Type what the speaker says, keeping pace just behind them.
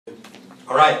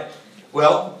All right.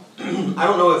 Well, I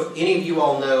don't know if any of you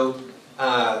all know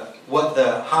what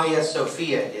the Hagia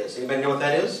Sophia is. Anybody know what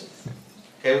that is?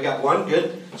 Okay, we got one.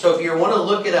 Good. So if you want to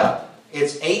look it up,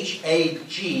 it's Hagia.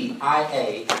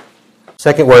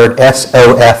 Second word,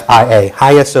 Sofia.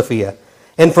 Hagia Sophia.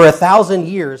 And for 1,000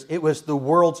 years, it was the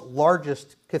world's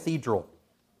largest cathedral.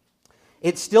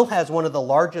 It still has one of the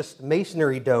largest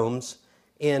masonry domes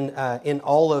in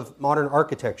all of modern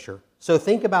architecture. So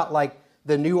think about like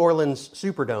the New Orleans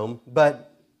Superdome,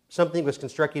 but something was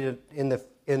constructed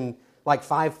in like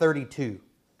 532,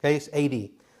 okay, it's AD.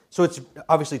 So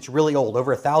it's really old,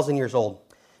 over 1,000 years old.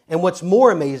 And what's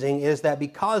more amazing is that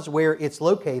because where it's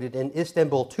located in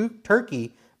Istanbul,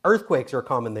 Turkey, earthquakes are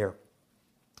common there.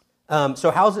 So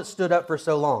how's it stood up for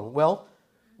so long? Well,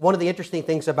 one of the interesting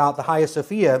things about the Hagia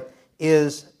Sophia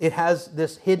is it has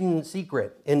this hidden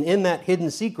secret. And in that hidden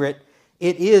secret,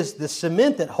 it is the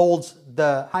cement that holds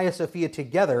the Hagia Sophia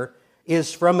together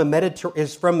is from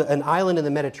an island in the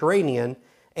Mediterranean,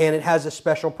 and it has a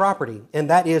special property.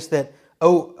 And that is that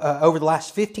over the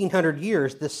last 1,500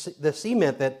 years, the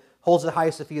cement that holds the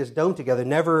Hagia Sophia's dome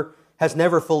together has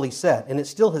never fully set, and it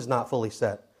still has not fully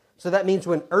set. So that means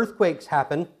when earthquakes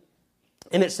happen,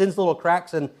 and it sends little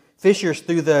cracks and fissures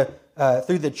through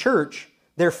the church,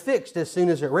 they're fixed as soon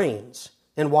as it rains,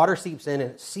 and water seeps in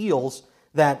and it seals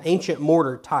that ancient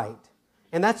mortar tight.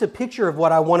 And that's a picture of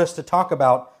what I want us to talk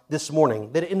about this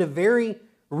morning, that in a very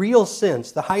real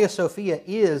sense, the Hagia Sophia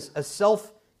is a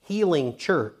self-healing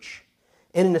church.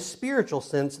 And in a spiritual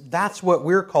sense, that's what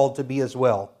we're called to be as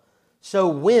well. So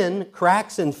when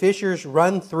cracks and fissures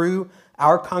run through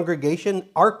our congregation,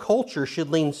 our culture should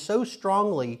lean so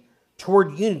strongly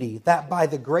toward unity that by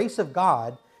the grace of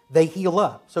God, they heal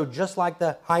up. So just like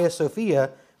the Hagia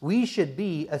Sophia, we should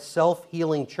be a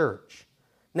self-healing church.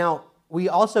 Now, we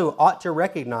also ought to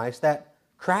recognize that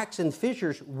cracks and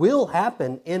fissures will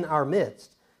happen in our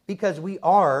midst because we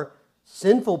are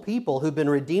sinful people who've been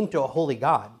redeemed to a holy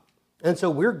God. And so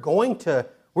we're going to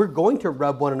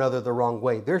rub one another the wrong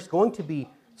way. There's going to be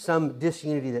some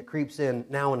disunity that creeps in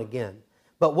now and again.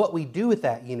 But what we do with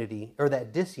that unity or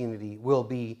that disunity will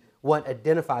be what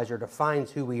identifies or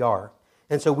defines who we are.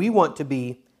 And so we want to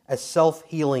be a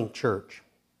self-healing church.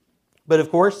 But of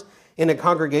course, in a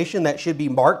congregation that should be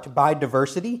marked by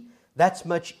diversity, that's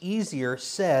much easier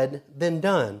said than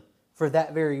done for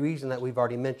that very reason that we've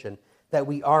already mentioned, that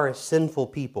we are a sinful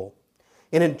people.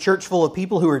 In a church full of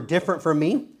people who are different from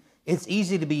me, it's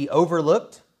easy to be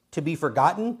overlooked, to be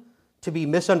forgotten, to be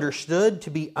misunderstood, to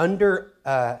be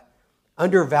undervalued,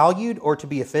 or to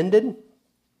be offended.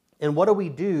 And what do we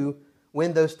do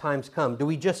when those times come? Do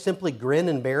we just simply grin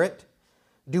and bear it?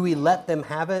 Do we let them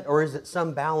have it, or is it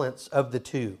some balance of the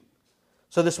two?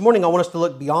 So this morning I want us to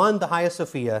look beyond the Hagia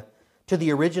Sophia to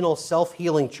the original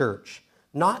self-healing church.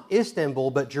 Not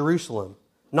Istanbul, but Jerusalem.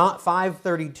 Not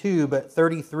 532, but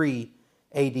 33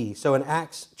 AD. So in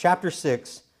Acts chapter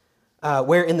 6,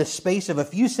 where in the space of a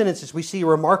few sentences we see a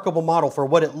remarkable model for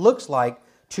what it looks like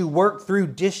to work through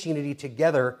disunity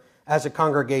together as a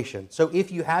congregation. So if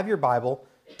you have your Bible,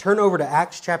 turn over to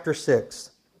Acts chapter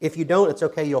 6. If you don't, it's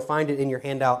okay. You'll find it in your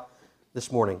handout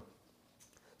this morning.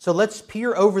 So let's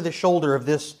peer over the shoulder of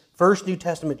this first New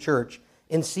Testament church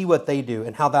and see what they do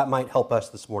and how that might help us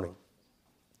this morning.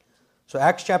 So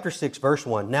Acts chapter 6, verse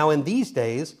 1. Now in these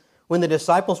days, when the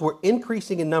disciples were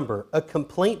increasing in number, a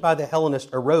complaint by the Hellenists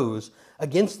arose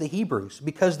against the Hebrews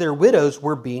because their widows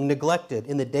were being neglected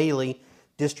in the daily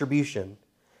distribution.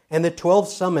 And the 12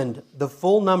 summoned the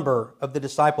full number of the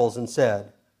disciples and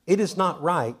said, "It is not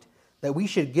right that we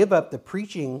should give up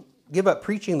preaching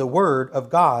the word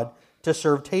of God to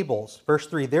serve tables." Verse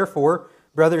 3, "Therefore,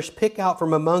 brothers, pick out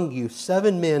from among you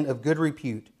 7 men of good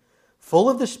repute, full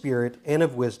of the Spirit and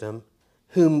of wisdom,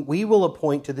 whom we will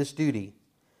appoint to this duty.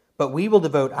 But we will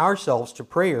devote ourselves to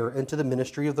prayer and to the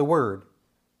ministry of the word."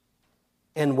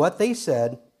 And what they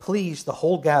said pleased the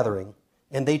whole gathering,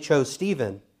 and they chose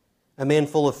Stephen, a man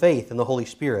full of faith in the Holy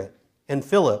Spirit, and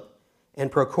Philip,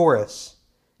 and Prochorus,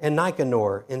 and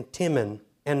Nicanor, and Timon,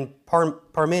 and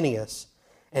Parmenius,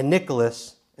 and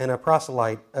Nicholas, and a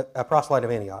proselyte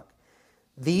of Antioch.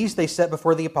 These they set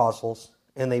before the apostles,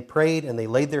 and they prayed, and they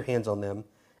laid their hands on them.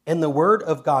 And the word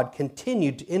of God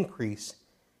continued to increase,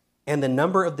 and the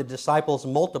number of the disciples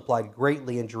multiplied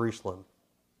greatly in Jerusalem.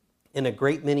 And a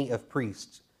great many of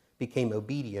priests became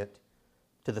obedient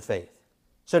to the faith.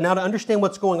 So now to understand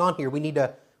what's going on here, we need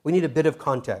a bit of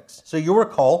context. So you'll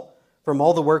recall from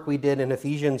all the work we did in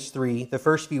Ephesians 3, the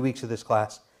first few weeks of this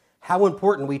class, how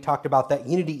important we talked about that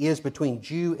unity is between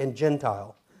Jew and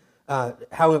Gentile,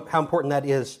 how important that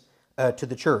is to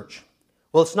the church.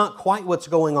 Well, it's not quite what's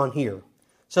going on here.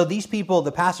 So these people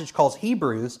the passage calls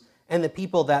Hebrews and the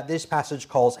people that this passage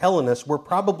calls Hellenists were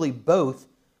probably both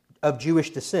of Jewish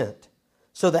descent.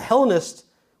 So the Hellenists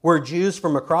were Jews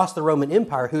from across the Roman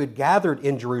Empire who had gathered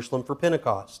in Jerusalem for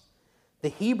Pentecost. The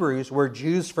Hebrews were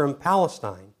Jews from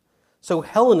Palestine. So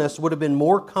Hellenists would have been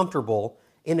more comfortable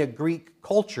in a Greek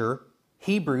culture,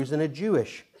 Hebrews in a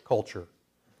Jewish culture.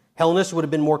 Hellenists would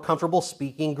have been more comfortable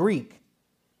speaking Greek,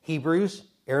 Hebrews,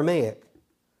 Aramaic.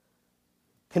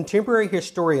 Contemporary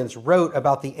historians wrote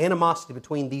about the animosity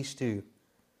between these two,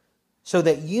 so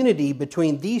that unity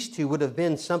between these two would have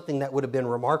been something that would have been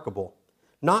remarkable.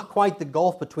 Not quite the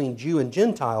gulf between Jew and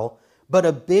Gentile, but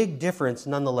a big difference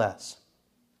nonetheless.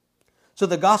 So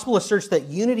the gospel asserts that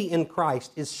unity in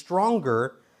Christ is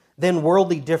stronger than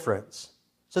worldly difference.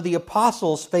 So the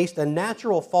apostles faced a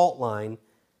natural fault line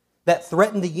that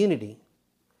threatened the unity.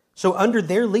 So under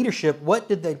their leadership, what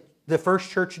did the first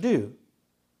church do?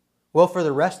 Well, for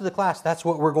the rest of the class, that's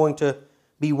what we're going to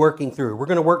be working through. We're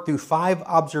going to work through 5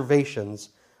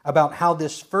 observations about how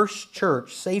this first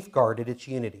church safeguarded its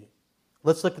unity.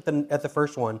 Let's look at the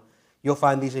first one. You'll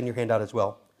find these in your handout as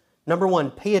well. Number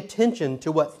 1, pay attention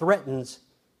to what threatens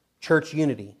church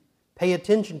unity. Pay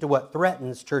attention to what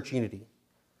threatens church unity.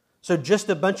 So just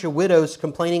a bunch of widows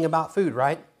complaining about food,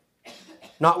 right?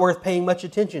 Not worth paying much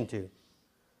attention to.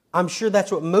 I'm sure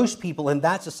that's what most people in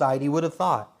that society would have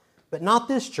thought. But not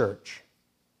this church.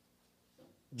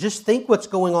 Just think what's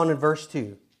going on in verse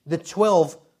 2. The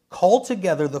 12 called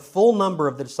together the full number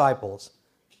of the disciples.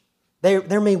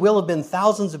 There may well have been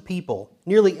thousands of people,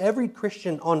 nearly every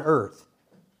Christian on earth.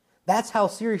 That's how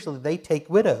seriously they take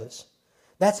widows.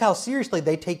 That's how seriously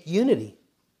they take unity.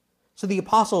 So the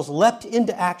apostles leapt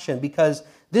into action because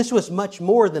this was much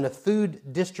more than a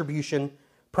food distribution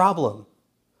problem.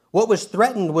 What was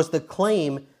threatened was the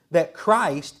claim that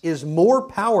Christ is more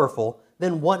powerful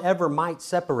than whatever might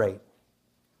separate.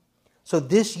 So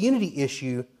this unity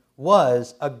issue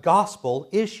was a gospel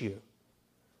issue.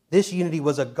 This unity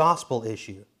was a gospel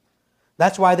issue.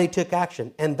 That's why they took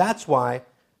action. And that's why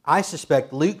I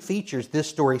suspect Luke features this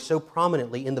story so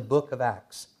prominently in the book of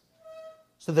Acts.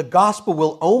 So the gospel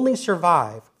will only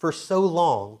survive for so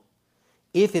long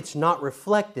if it's not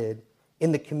reflected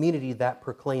in the community that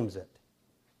proclaims it.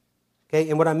 Okay,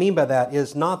 and what I mean by that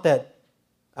is not that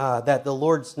the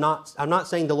Lord's not, I'm not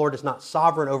saying the Lord is not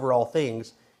sovereign over all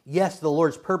things. Yes, the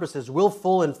Lord's purposes will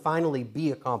full and finally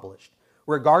be accomplished,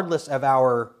 regardless of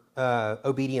our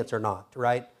obedience or not,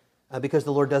 right? Because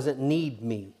the Lord doesn't need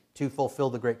me to fulfill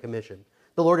the Great Commission.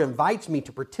 The Lord invites me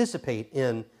to participate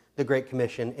in the Great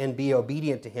Commission and be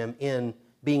obedient to Him in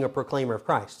being a proclaimer of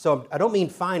Christ. So I don't mean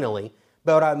finally,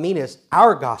 but what I mean is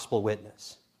our gospel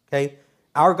witness, okay?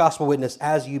 Our gospel witness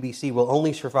as UBC will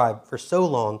only survive for so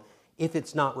long if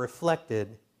it's not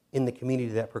reflected in the community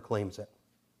that proclaims it.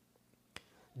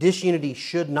 Disunity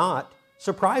should not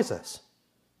surprise us,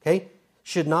 okay?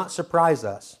 Should not surprise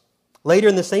us. Later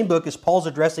in the same book, as Paul's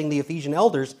addressing the Ephesian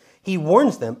elders, he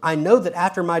warns them, I know that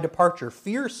after my departure,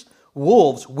 fierce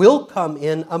wolves will come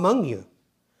in among you,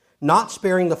 not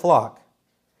sparing the flock.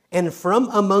 And from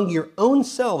among your own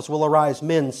selves will arise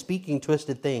men speaking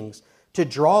twisted things to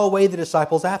draw away the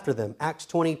disciples after them. Acts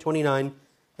 20, 29,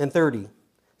 and 30.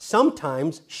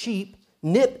 Sometimes sheep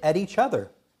nip at each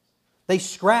other. They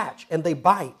scratch and they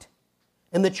bite.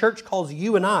 And the church calls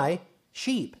you and I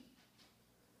sheep.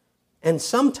 And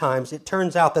sometimes it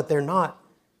turns out that they're not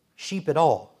sheep at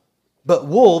all, but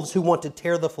wolves who want to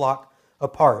tear the flock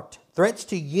apart. Threats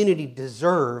to unity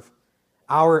deserve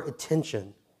our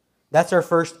attention. That's our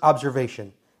first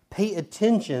observation. Pay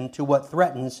attention to what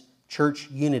threatens church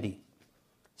unity.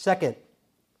 Second,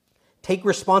 take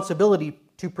responsibility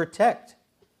to protect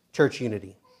church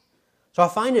unity. So I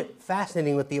find it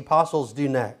fascinating what the apostles do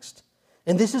next.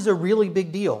 And this is a really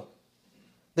big deal.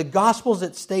 The gospel's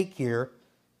at stake here,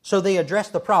 so they address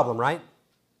the problem, right?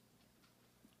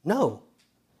 No.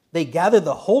 They gather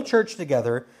the whole church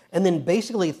together and then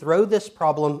basically throw this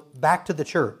problem back to the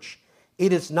church.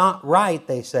 It is not right,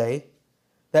 they say,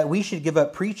 that we should give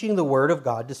up preaching the word of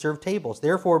God to serve tables.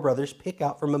 Therefore, brothers, pick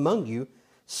out from among you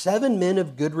 7 men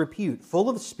of good repute, full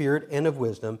of spirit and of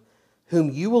wisdom, whom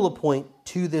you will appoint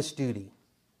to this duty.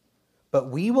 But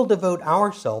we will devote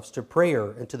ourselves to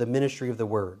prayer and to the ministry of the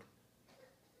word.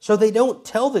 So they don't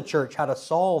tell the church how to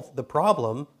solve the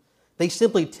problem. They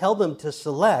simply tell them to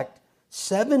select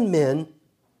 7 men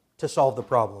to solve the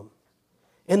problem.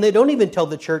 And they don't even tell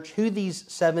the church who these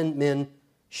 7 men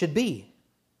should be.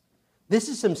 This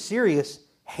is some serious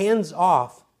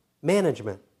hands-off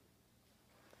management.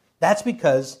 That's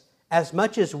because as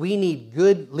much as we need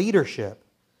good leadership,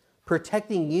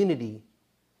 protecting unity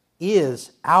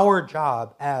is our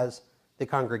job as the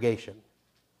congregation.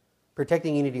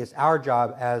 Protecting unity is our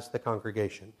job as the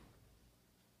congregation.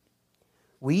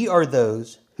 We are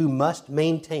those who must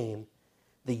maintain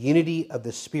the unity of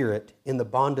the Spirit in the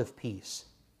bond of peace.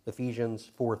 Ephesians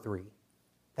 4:3.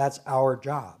 That's our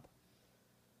job.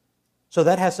 So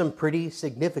that has some pretty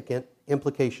significant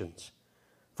implications.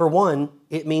 For one,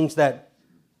 it means that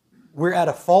we're at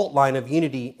a fault line of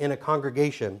unity in a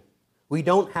congregation. We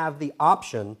don't have the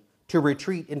option to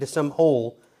retreat into some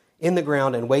hole in the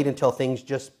ground and wait until things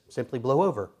just simply blow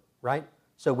over, right?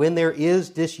 So when there is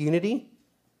disunity,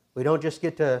 we don't just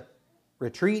get to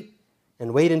retreat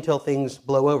and wait until things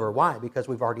blow over. Why? Because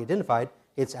we've already identified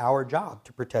it's our job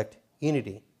to protect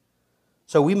unity.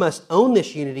 So we must own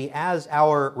this unity as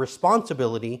our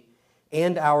responsibility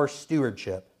and our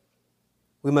stewardship.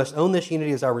 We must own this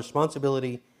unity as our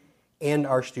responsibility and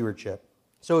our stewardship.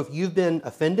 So if you've been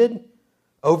offended,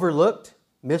 overlooked,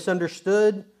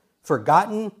 misunderstood,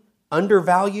 forgotten,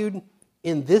 undervalued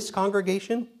in this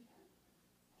congregation,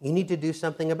 you need to do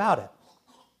something about it.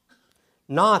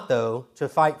 Not, though, to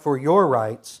fight for your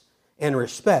rights and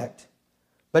respect,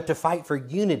 but to fight for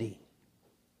unity.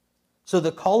 So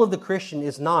the call of the Christian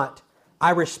is not,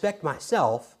 I respect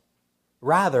myself.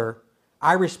 Rather,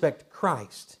 I respect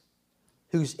Christ,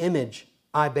 whose image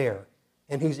I bear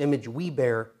and whose image we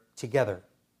bear together.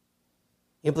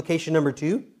 Implication number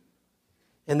 2,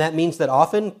 and that means that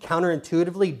often,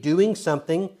 counterintuitively, doing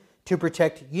something to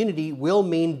protect unity will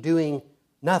mean doing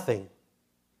nothing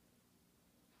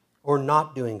or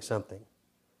not doing something.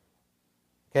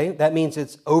 Okay, that means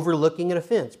it's overlooking an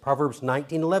offense. Proverbs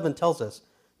 19:11 tells us,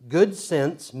 good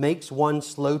sense makes one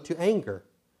slow to anger,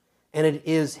 and it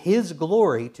is his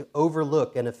glory to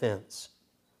overlook an offense.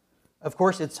 Of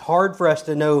course, it's hard for us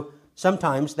to know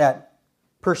sometimes that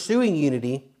pursuing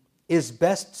unity is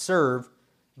best served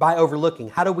by overlooking.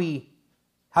 How do we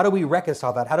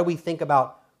reconcile that? How do we think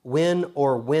about when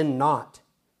or when not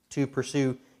to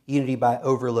pursue unity by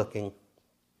overlooking?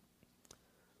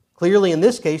 Clearly, in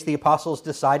this case, the apostles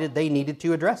decided they needed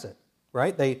to address it,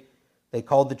 right? They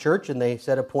called the church and they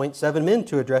said appoint 7 men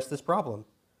to address this problem.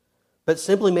 But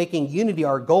simply making unity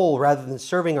our goal rather than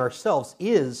serving ourselves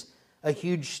is a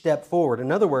huge step forward.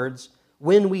 In other words,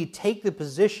 when we take the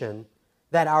position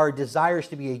that our desire is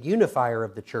to be a unifier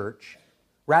of the church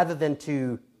rather than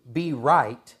to be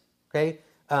right, okay?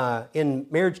 In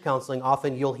marriage counseling,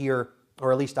 often you'll hear,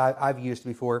 or at least I've used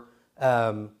before,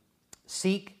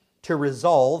 seek to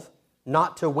resolve,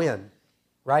 not to win,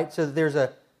 right? So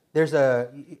the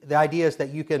idea is that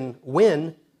you can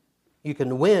win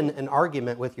an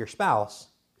argument with your spouse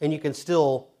and you can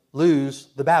still lose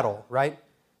the battle, right?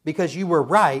 Because you were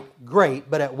right, great,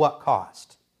 but at what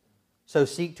cost? So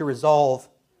seek to resolve,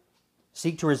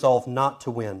 not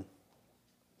to win.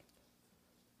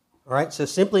 All right, so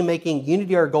simply making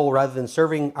unity our goal rather than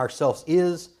serving ourselves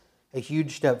is a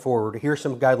huge step forward. Here's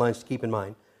some guidelines to keep in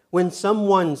mind. When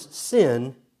someone's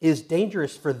sin is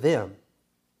dangerous for them,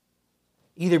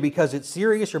 either because it's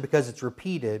serious or because it's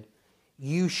repeated,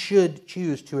 you should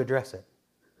choose to address it.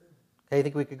 Okay, I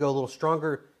think we could go a little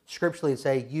stronger scripturally and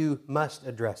say you must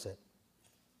address it.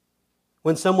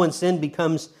 When someone's sin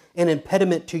becomes an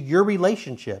impediment to your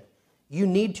relationship, you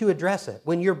need to address it.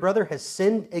 When your brother has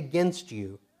sinned against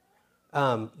you,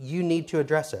 you need to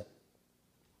address it,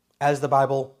 as the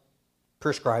Bible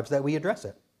prescribes that we address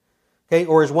it. Okay,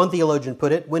 or as one theologian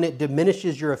put it, when it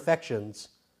diminishes your affections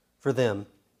for them.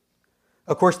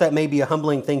 Of course, that may be a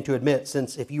humbling thing to admit,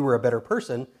 since if you were a better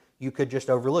person, you could just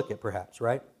overlook it perhaps,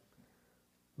 right?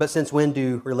 But since when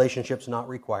do relationships not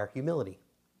require humility?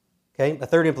 Okay, a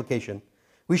third implication.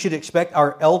 We shouldn't expect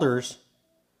our elders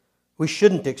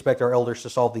to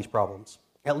solve these problems,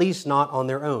 at least not on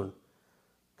their own.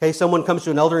 Okay, someone comes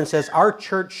to an elder and says, our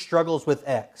church struggles with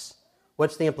X.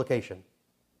 What's the implication?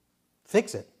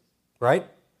 Fix it, right?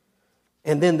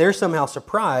 And then they're somehow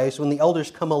surprised when the elders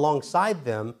come alongside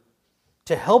them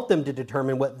to help them to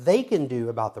determine what they can do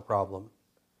about the problem.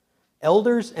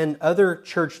 Elders and other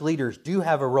church leaders do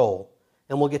have a role,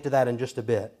 and we'll get to that in just a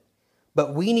bit.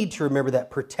 But we need to remember that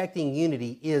protecting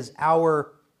unity is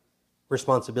our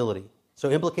responsibility. So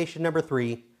implication number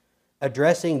 3,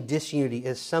 addressing disunity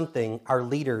is something our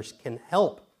leaders can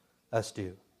help us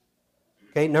do.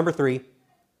 Okay, number 3,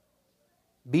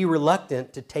 be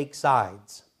reluctant to take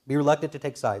sides. Be reluctant to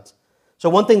take sides. So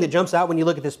one thing that jumps out when you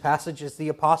look at this passage is the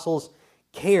apostles'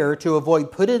 care to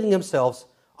avoid putting themselves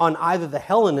on either the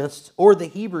Hellenists or the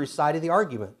Hebrews side of the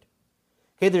argument.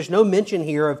 Okay, there's no mention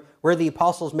here of where the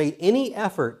apostles made any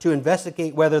effort to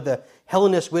investigate whether the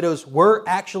Hellenist widows were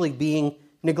actually being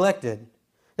neglected.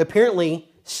 Apparently,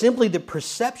 simply the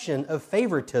perception of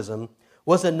favoritism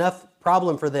was enough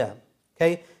problem for them.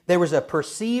 Okay, there was a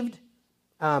perceived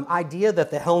idea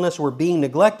that the Hellenists were being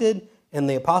neglected, and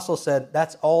the apostles said,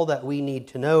 that's all that we need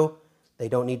to know. They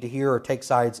don't need to hear or take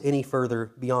sides any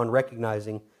further beyond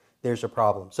recognizing there's a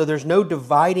problem. So there's no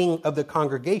dividing of the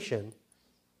congregation.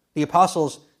 The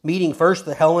apostles meeting first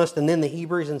the Hellenists and then the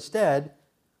Hebrews instead.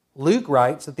 Luke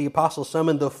writes that the apostles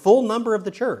summoned the full number of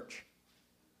the church.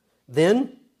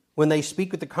 Then, when they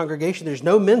speak with the congregation, there's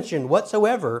no mention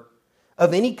whatsoever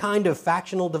of any kind of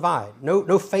factional divide,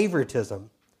 no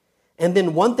favoritism. And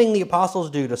then one thing the apostles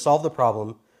do to solve the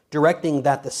problem, directing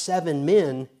that the 7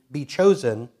 men be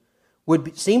chosen,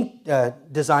 would seem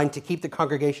designed to keep the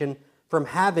congregation from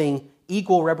having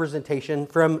equal representation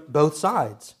from both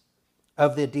sides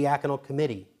of the diaconal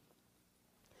committee.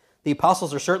 The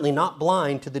apostles are certainly not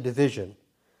blind to the division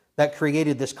that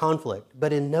created this conflict,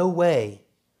 but in no way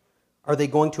are they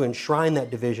going to enshrine that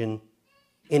division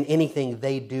in anything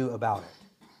they do about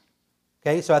it.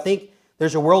 Okay, so I think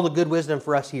there's a world of good wisdom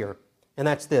for us here, and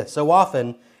that's this. So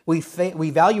often, we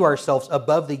value ourselves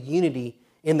above the unity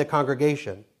in the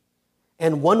congregation.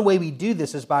 And one way we do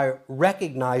this is by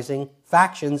recognizing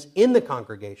factions in the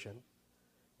congregation.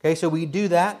 Okay, so we do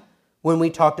that when we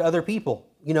talk to other people.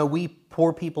 You know, we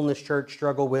poor people in this church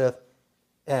struggle with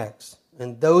X,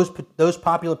 and those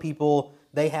popular people,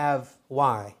 they have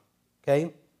Y.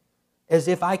 Okay? As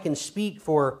if I can speak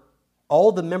for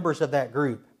all the members of that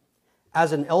group.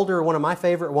 As an elder, one of my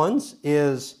favorite ones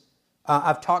is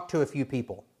I've talked to a few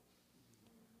people.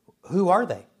 Who are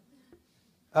they?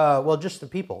 Well, just the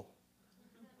people.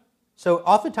 So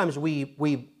oftentimes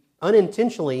we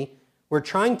unintentionally, we're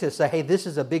trying to say, hey, this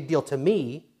is a big deal to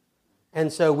me.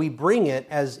 And so we bring it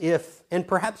as if, and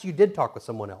perhaps you did talk with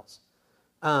someone else.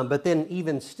 But then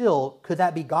even still, could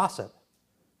that be gossip?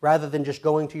 Rather than just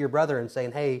going to your brother and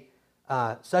saying, hey,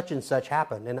 such and such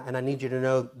happened, and I need you to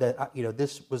know that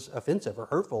this was offensive or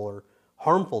hurtful or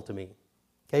harmful to me.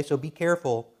 Okay, so be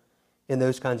careful in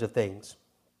those kinds of things.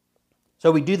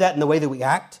 So we do that in the way that we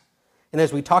act, and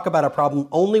as we talk about a problem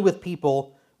only with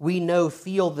people we know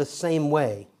feel the same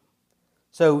way.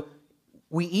 So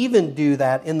we even do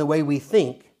that in the way we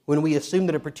think when we assume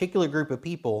that a particular group of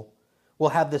people will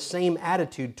have the same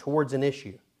attitude towards an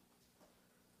issue.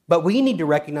 But we need to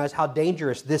recognize how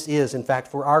dangerous this is, in fact,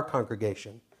 for our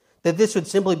congregation. That this would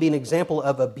simply be an example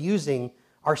of abusing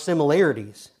our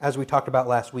similarities, as we talked about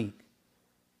last week.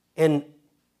 And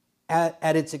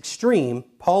at its extreme,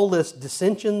 Paul lists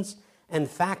dissensions and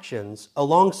factions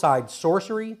alongside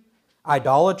sorcery,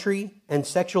 idolatry, and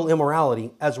sexual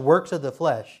immorality as works of the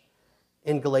flesh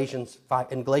in Galatians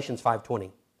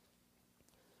 5:20.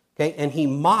 Okay, and he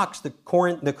mocks the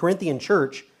Corinthian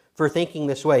church for thinking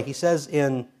this way. He says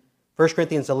in 1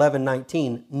 Corinthians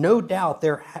 11:19, no doubt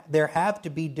there have to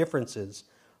be differences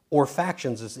or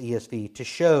factions, as the ESV, to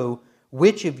show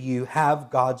which of you have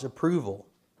God's approval.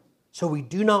 So we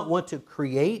do not want to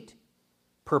create,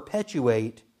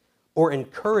 perpetuate, or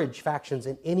encourage factions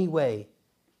in any way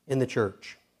in the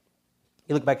church.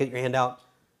 You look back at your handout,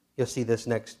 you'll see this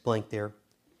next blank there.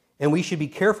 And we should be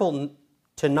careful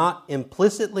to not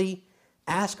implicitly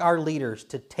ask our leaders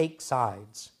to take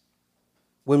sides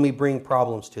when we bring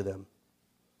problems to them.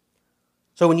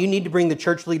 So when you need to bring the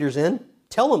church leaders in,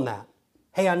 tell them that.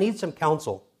 Hey, I need some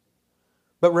counsel.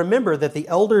 But remember that the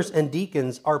elders and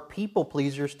deacons are people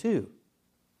pleasers too.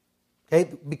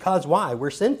 Okay? Because why?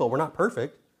 We're sinful. We're not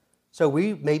perfect. So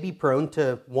we may be prone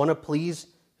to want to please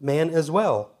man as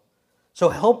well. So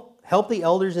help the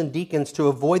elders and deacons to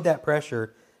avoid that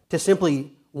pressure to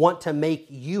simply want to make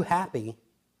you happy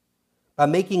by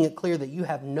making it clear that you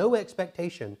have no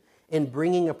expectation in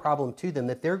bringing a problem to them,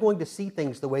 that they're going to see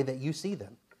things the way that you see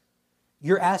them.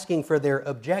 You're asking for their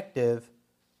objective,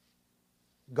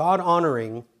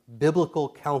 God-honoring, biblical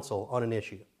counsel on an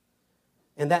issue.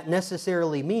 And that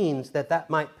necessarily means that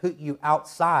might put you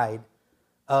outside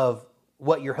of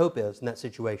what your hope is in that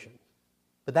situation.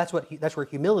 But that's where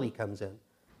humility comes in.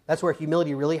 That's where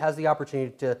humility really has the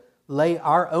opportunity to lay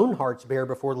our own hearts bare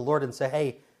before the Lord and say,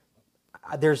 hey,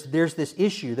 there's this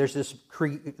issue, there's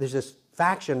this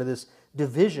faction or this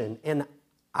division, and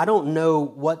I don't know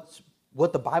what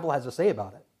the Bible has to say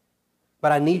about it.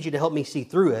 But I need you to help me see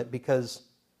through it because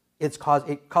it's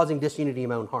causing disunity in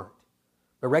my own heart.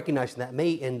 But recognizing that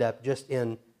may end up just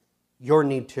in your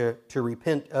need to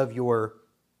repent of your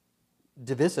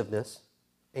divisiveness,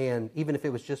 and even if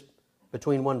it was just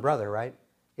between one brother, right?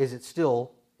 Is it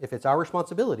still, if it's our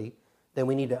responsibility, then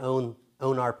we need to own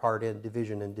our part in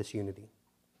division and disunity.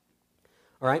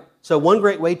 All right? So one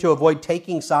great way to avoid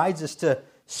taking sides is to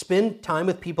spend time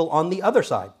with people on the other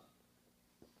side.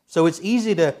 So it's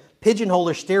easy to pigeonhole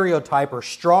or stereotype or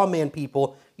straw man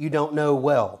people you don't know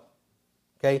well.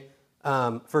 Okay?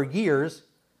 For years,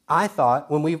 I thought,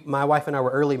 when my wife and I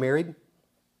were early married,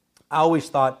 I always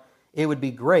thought it would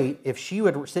be great if she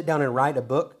would sit down and write a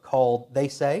book called They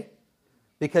Say,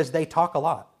 because they talk a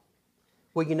lot.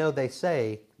 Well, they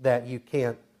say that you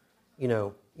can't,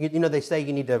 they say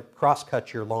you need to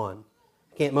cross-cut your lawn.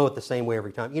 You can't mow it the same way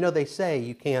every time. They say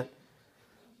you can't,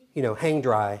 hang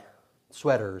dry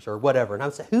sweaters or whatever. And I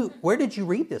would say, where did you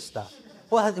read this stuff?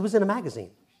 Well, it was in a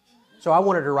magazine. So I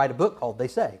wanted to write a book called They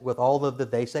Say, with all of the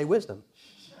They Say wisdom.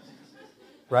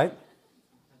 Right?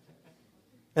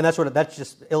 And that's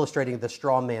just illustrating the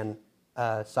straw man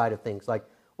side of things. Like,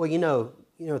 well, you know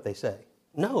what they say.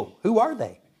 No, who are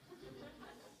they?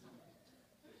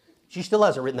 She still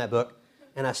hasn't written that book,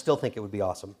 and I still think it would be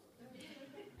awesome.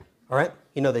 All right?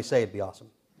 They say it'd be awesome.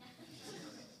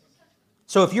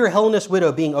 So if you're a Hellenist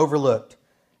widow being overlooked,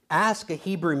 ask a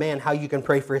Hebrew man how you can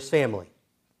pray for his family.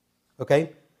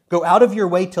 Okay? Go out of your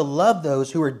way to love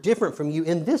those who are different from you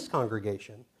in this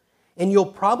congregation. And you'll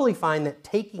probably find that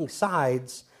taking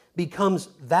sides becomes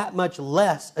that much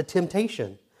less a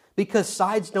temptation, because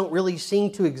sides don't really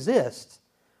seem to exist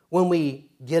when we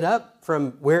get up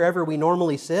from wherever we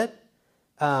normally sit.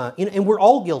 And we're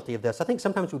all guilty of this. I think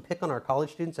sometimes we pick on our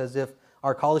college students as if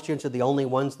our college students are the only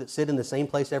ones that sit in the same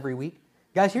place every week.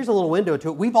 Guys, here's a little window to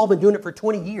it. We've all been doing it for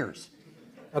 20 years.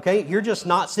 Okay? You're just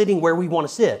not sitting where we want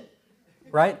to sit,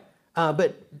 right?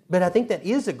 But I think that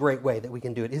is a great way that we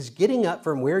can do it, is getting up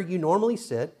from where you normally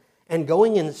sit and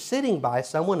going and sitting by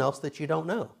someone else that you don't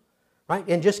know, right?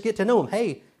 And just get to know them.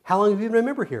 Hey, how long have you been a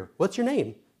member here? What's your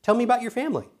name? Tell me about your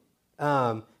family.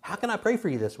 How can I pray for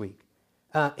you this week?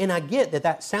 And I get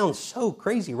that sounds so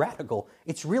crazy radical.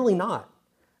 It's really not.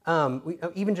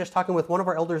 Even just talking with one of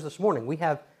our elders this morning, we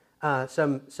have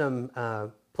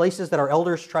some places that our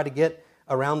elders try to get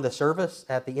around the service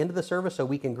at the end of the service so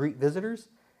we can greet visitors.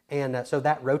 And so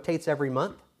that rotates every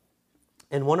month.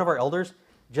 And one of our elders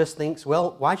just thinks,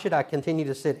 well, why should I continue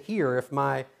to sit here if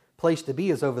my place to be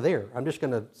is over there? I'm just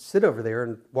going to sit over there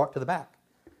and walk to the back.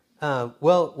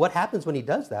 Well, what happens when he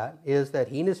does that is that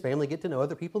he and his family get to know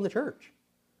other people in the church,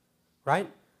 right?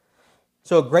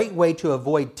 So a great way to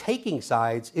avoid taking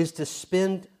sides is to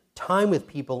spend time with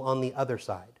people on the other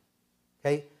side,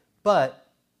 okay? But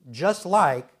just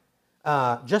like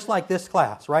this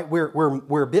class, right?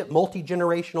 We're a bit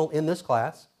multi-generational in this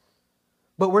class,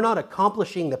 but we're not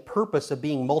accomplishing the purpose of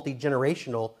being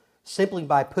multi-generational simply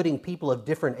by putting people of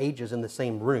different ages in the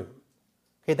same room.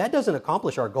 Okay, that doesn't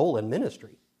accomplish our goal in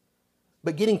ministry.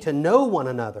 But getting to know one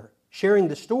another, sharing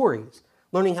the stories,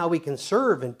 learning how we can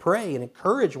serve and pray and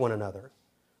encourage one another,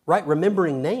 right?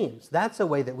 Remembering names, that's a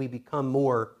way that we become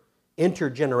more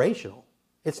intergenerational.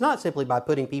 It's not simply by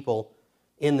putting people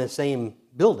in the same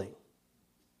building.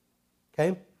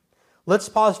 Okay? Let's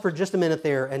pause for just a minute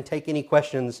there and take any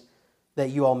questions that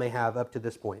you all may have up to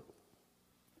this point.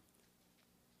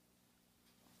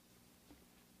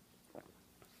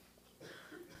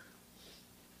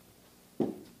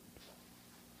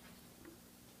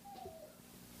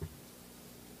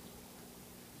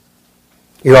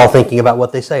 You're all thinking about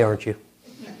what they say, aren't you?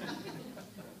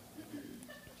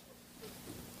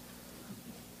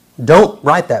 Don't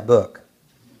write that book.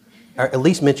 Or at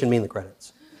least mention me in the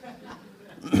credits.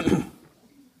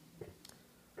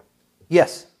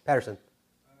 Yes, Patterson.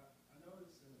 I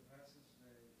noticed in the passage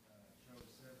they showed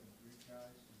 7 Greek guys.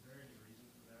 Is there any reason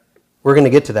for that? We're going to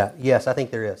get to that. Yes, I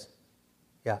think there is.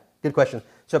 Yeah, good question.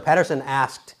 So Patterson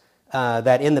asked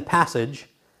that in the passage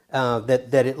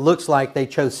that it looks like they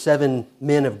chose 7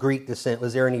 men of Greek descent.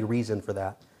 Was there any reason for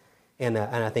that? And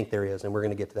I think there is, and we're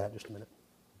going to get to that in just a minute.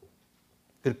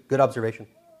 Good observation.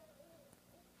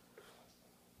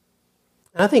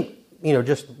 And I think,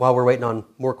 just while we're waiting on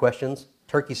more questions,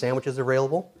 turkey sandwiches are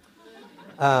available.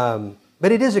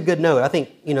 But it is a good note. I think,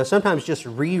 sometimes just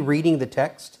rereading the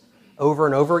text over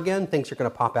and over again, things are going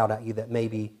to pop out at you that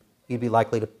maybe you'd be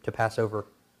likely to pass over.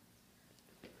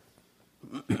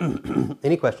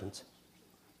 Any questions?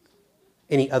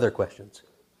 Any other questions?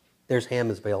 There's ham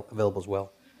available as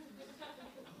well.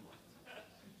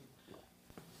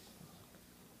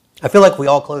 I feel like we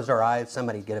all closed our eyes.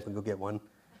 Somebody get up and go get one.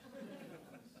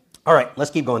 All right, let's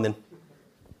keep going then.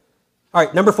 All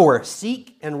right, number 4,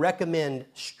 seek and recommend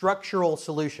structural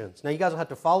solutions. Now, you guys will have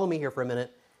to follow me here for a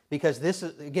minute, because this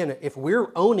is, again, if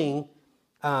we're owning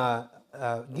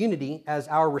unity as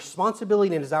our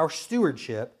responsibility and as our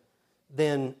stewardship,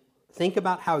 then think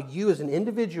about how you as an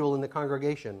individual in the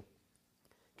congregation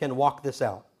can walk this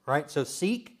out, right? So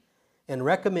seek and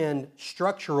recommend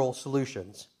structural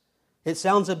solutions. It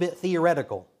sounds a bit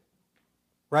theoretical,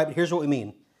 right? But here's what we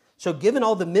mean. So given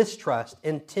all the mistrust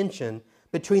and tension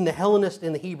between the Hellenists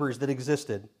and the Hebrews that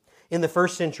existed, in the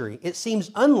first century, it seems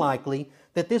unlikely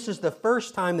that this is the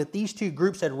first time that these two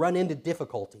groups had run into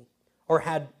difficulty or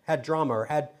had drama or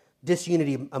had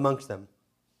disunity amongst them.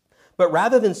 But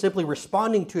rather than simply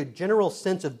responding to a general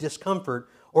sense of discomfort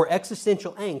or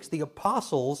existential angst, the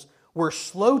apostles were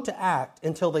slow to act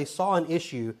until they saw an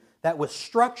issue that was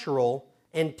structural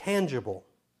and tangible.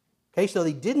 Okay, so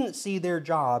they didn't see their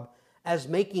job as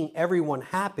making everyone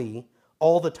happy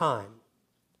all the time.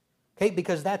 Okay,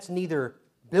 because that's neither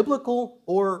biblical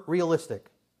or realistic.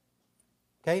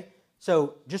 Okay,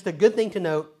 so just a good thing to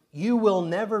note, you will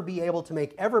never be able to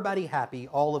make everybody happy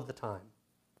all of the time.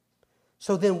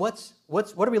 So then what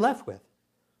are we left with?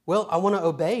 Well, I want to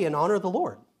obey and honor the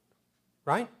Lord,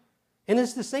 right? And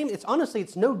it's the same,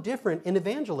 it's no different in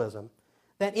evangelism.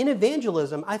 That in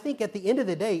evangelism, I think at the end of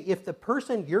the day, if the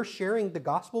person you're sharing the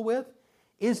gospel with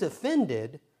is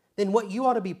offended, then what you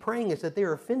ought to be praying is that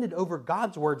they're offended over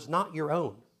God's words, not your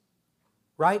own,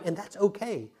 right? And that's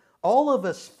okay. All of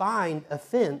us find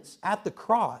offense at the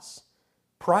cross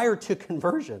prior to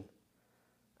conversion.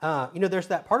 There's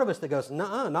that part of us that goes,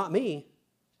 "Nuh-uh, not me,"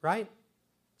 right?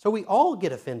 So we all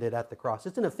get offended at the cross.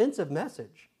 It's an offensive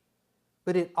message,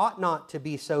 but it ought not to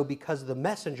be so because the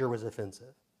messenger was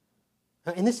offensive.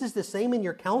 And this is the same in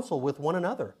your counsel with one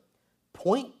another.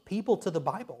 Point people to the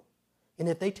Bible. And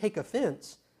if they take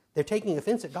offense, they're taking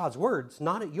offense at God's words,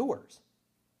 not at yours.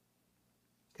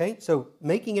 Okay, so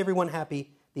making everyone happy,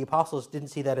 the apostles didn't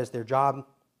see that as their job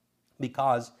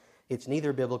because it's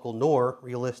neither biblical nor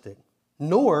realistic.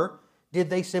 Nor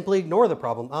did they simply ignore the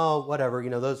problem. Oh, whatever,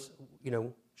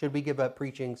 should we give up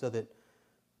preaching so that,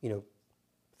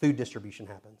 food distribution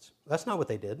happens? That's not what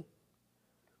they did.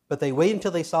 But they waited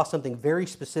until they saw something very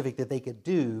specific that they could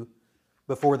do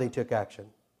before they took action.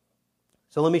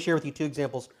 So let me share with you two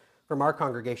examples from our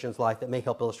congregation's life that may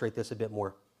help illustrate this a bit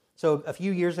more. So a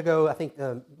few years ago, I think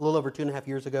a little over 2.5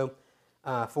 years ago,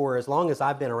 for as long as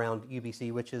I've been around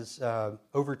UBC, which is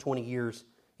over 20 years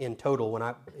in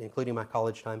total, including my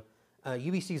college time,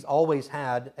 UBC's always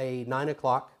had a 9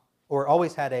 o'clock, or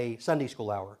always had a Sunday school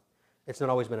hour. It's not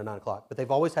always been a 9 o'clock, but they've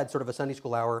always had sort of a Sunday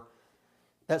school hour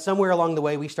that somewhere along the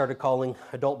way we started calling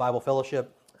Adult Bible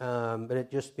Fellowship, but it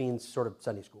just means sort of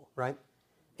Sunday school, right?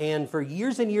 And for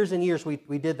years and years and years we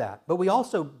did that. But we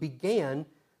also began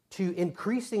to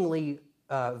increasingly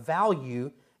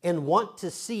value and want to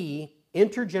see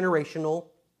intergenerational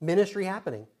ministry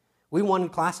happening. We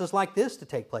wanted classes like this to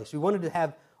take place. We wanted to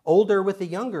have older with the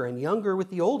younger and younger with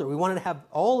the older. We wanted to have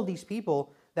all of these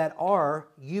people that are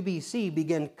UBC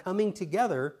begin coming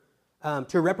together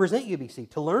to represent UBC,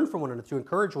 to learn from one another, to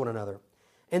encourage one another.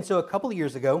 And so a couple of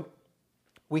years ago,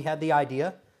 we had the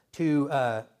idea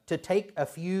to take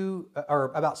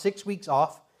about 6 weeks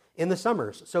off in the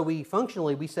summers. So we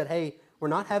said, hey, we're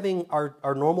not having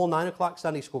our normal 9 o'clock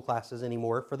Sunday school classes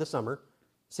anymore for the summer,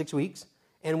 6 weeks.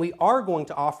 And we are going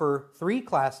to offer 3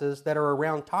 classes that are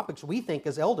around topics we think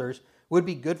as elders would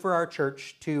be good for our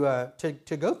church to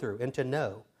go through and to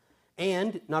know.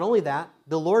 And not only that,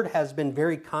 the Lord has been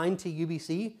very kind to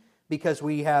UBC because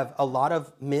we have a lot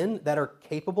of men that are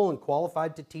capable and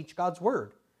qualified to teach God's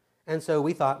Word. And so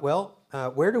we thought, well,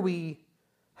 how do we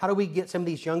get some of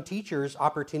these young teachers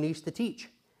opportunities to teach?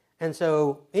 And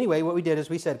so anyway, what we did is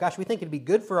we said, gosh, we think it'd be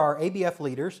good for our ABF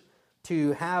leaders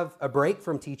to have a break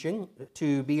from teaching,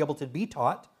 to be able to be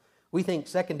taught. We think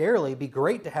secondarily it'd be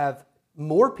great to have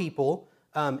more people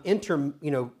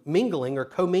mingling or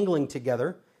commingling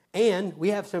together. And we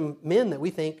have some men that we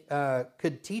think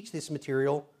could teach this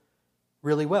material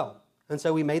really well. And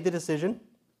so we made the decision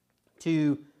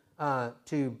to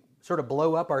sort of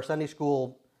blow up our Sunday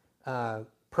school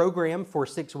program for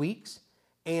 6 weeks.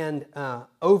 And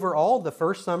overall, the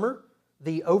first summer,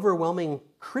 the overwhelming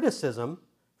criticism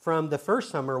from the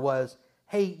first summer was,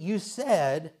 hey, you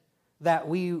said that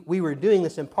we were doing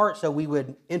this in part so we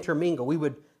would intermingle, we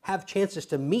would have chances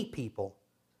to meet people,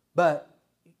 but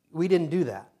we didn't do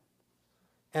that.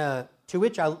 To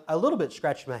which I a little bit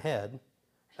scratched my head.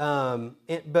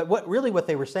 But what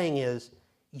they were saying is,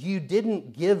 you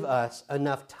didn't give us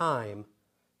enough time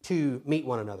to meet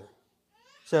one another.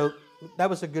 So that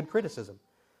was a good criticism.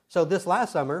 So this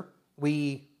last summer,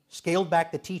 we scaled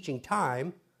back the teaching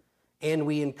time, and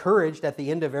we encouraged at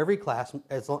the end of every class,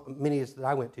 as many as that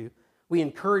I went to, we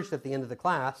encouraged at the end of the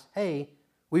class, hey,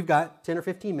 we've got 10 or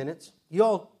 15 minutes. You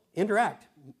all interact,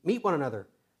 meet one another.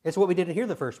 It's what we did here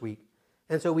the first week.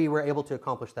 And so we were able to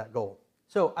accomplish that goal.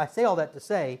 So I say all that to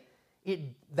say,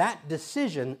 that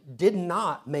decision did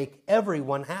not make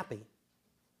everyone happy.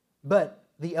 But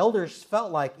the elders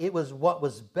felt like it was what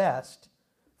was best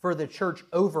for the church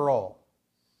overall.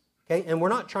 Okay? And we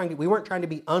weren't trying to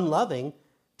be unloving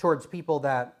towards people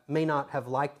that may not have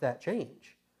liked that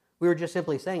change. We were just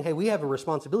simply saying, hey, we have a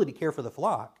responsibility to care for the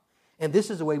flock, and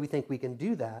this is the way we think we can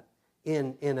do that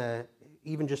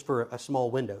even just for a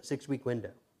small window, 6-week window.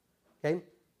 Okay?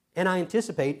 And I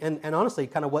anticipate, and honestly,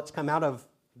 kind of what's come out of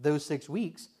those 6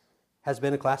 weeks has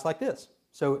been a class like this.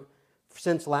 So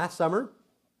since last summer,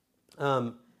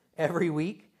 every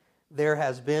week there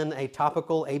has been a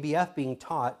topical ABF being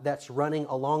taught that's running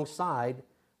alongside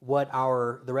what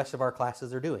the rest of our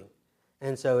classes are doing.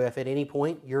 And so if at any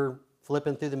point you're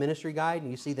flipping through the ministry guide and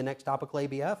you see the next topical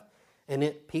ABF and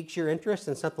it piques your interest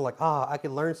in something like, I could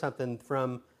learn something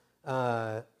from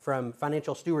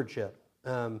financial stewardship.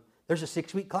 There's a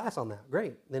 6-week class on that.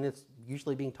 Great. Then it's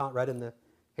usually being taught right in the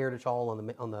Heritage Hall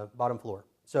on the bottom floor.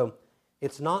 So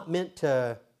it's not meant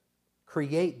to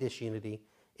create disunity.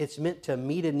 It's meant to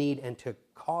meet a need and to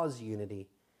cause unity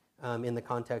in the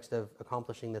context of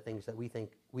accomplishing the things that we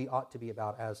think we ought to be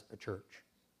about as a church.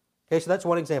 Okay, so that's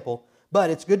one example. But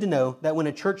it's good to know that when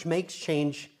a church makes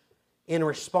change in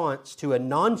response to a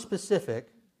non-specific,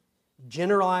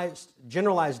 generalized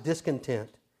discontent,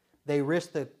 they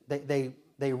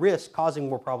risk causing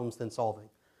more problems than solving.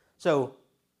 So,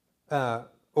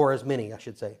 or as many, I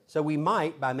should say. So we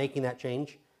might, by making that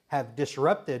change, have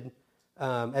disrupted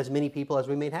as many people as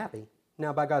we made happy.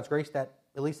 Now, by God's grace, at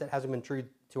least that hasn't been true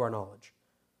to our knowledge.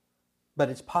 But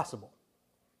it's possible.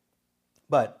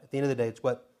 But at the end of the day, it's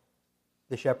what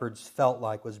the shepherds felt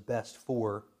like was best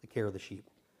for the care of the sheep.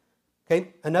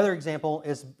 Okay, another example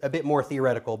is a bit more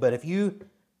theoretical, but if you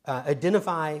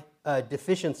identify a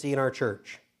deficiency in our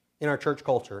church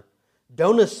culture,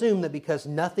 don't assume that because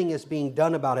nothing is being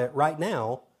done about it right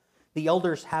now, the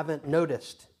elders haven't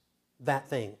noticed that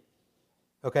thing.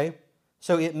 Okay?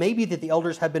 So it may be that the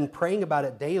elders have been praying about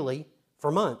it daily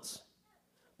for months,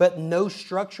 but no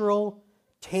structural,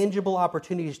 tangible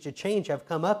opportunities to change have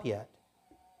come up yet.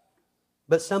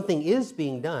 But something is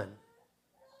being done.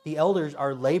 The elders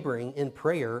are laboring in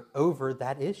prayer over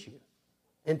that issue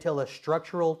until a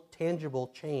structural,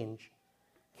 tangible change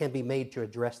can be made to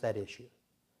address that issue.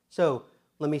 So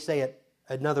let me say it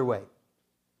another way.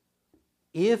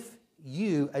 If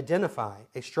you identify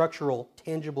a structural,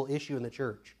 tangible issue in the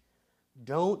church,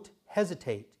 don't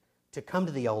hesitate to come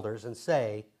to the elders and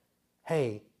say,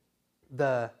 hey,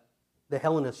 the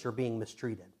Hellenists are being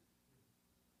mistreated.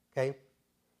 Okay?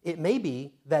 It may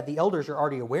be that the elders are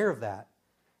already aware of that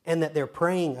and that they're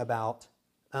praying about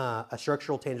a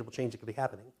structural, tangible change that could be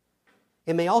happening.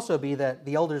 It may also be that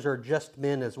the elders are just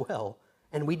men as well,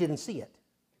 and we didn't see it,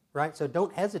 right? So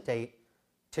don't hesitate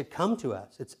to come to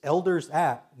us. It's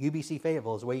elders@UBC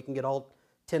Fayetteville is the way you can get all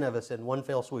 10 of us in one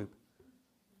fell swoop,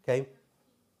 okay?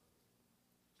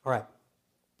 All right,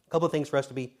 a couple of things for us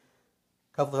to be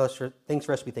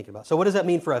thinking about. So what does that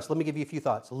mean for us? Let me give you a few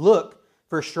thoughts. Look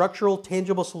for structural,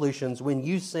 tangible solutions when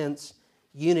you sense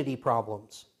unity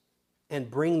problems and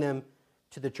bring them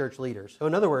to the church leaders. So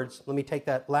in other words, let me take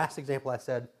that last example I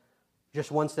said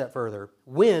just one step further.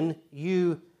 When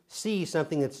you see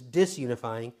something that's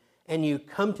disunifying and you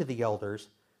come to the elders,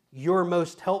 you're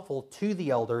most helpful to the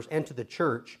elders and to the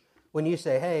church when you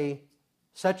say, hey,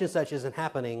 such and such isn't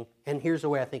happening, and here's the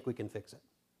way I think we can fix it.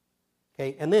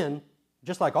 Okay, and then,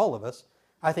 just like all of us,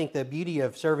 I think the beauty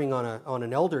of serving on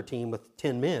an elder team with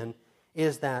 10 men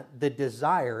is that the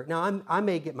desire, now I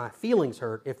may get my feelings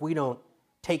hurt if we don't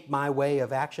take my way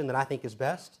of action that I think is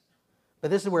best, but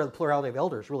this is where the plurality of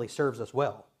elders really serves us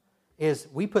well, is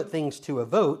we put things to a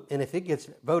vote, and if it gets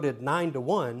voted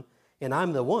 9-1, and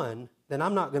I'm the one, then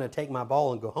I'm not going to take my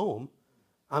ball and go home.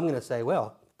 I'm going to say,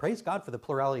 well, praise God for the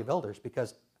plurality of elders,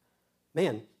 because,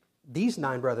 man, these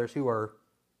 9 brothers who are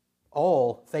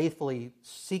all faithfully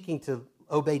seeking to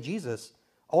obey Jesus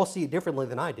all see it differently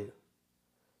than I do.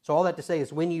 So all that to say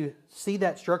is when you see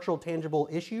that structural, tangible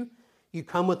issue, you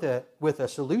come with a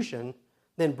solution,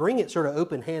 then bring it sort of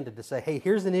open-handed to say, hey,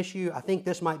 here's an issue. I think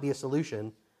this might be a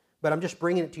solution, but I'm just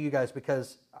bringing it to you guys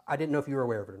because I didn't know if you were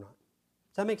aware of it or not.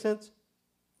 Does that make sense?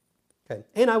 Okay.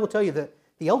 And I will tell you that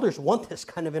the elders want this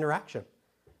kind of interaction.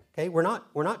 Okay. We're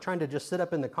not trying to just sit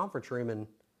up in the conference room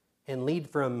and lead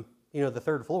from the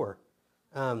 3rd floor.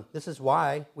 This is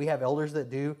why we have elders that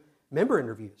do member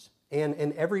interviews. And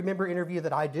in every member interview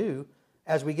that I do,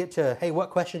 as we get to, hey, what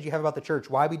questions do you have about the church,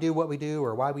 why we do what we do,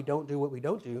 or why we don't do what we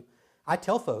don't do, I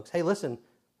tell folks, hey, listen,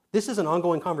 this is an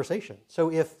ongoing conversation.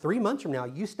 So if 3 months from now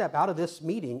you step out of this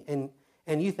meeting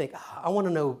and you think, I want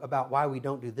to know about why we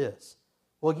don't do this,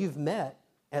 well, you've met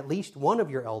at least one of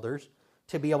your elders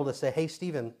to be able to say, hey,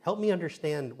 Stephen, help me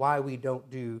understand why we don't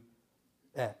do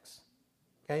X.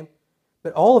 Okay?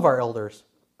 But all of our elders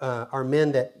are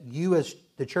men that you as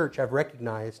the church have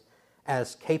recognized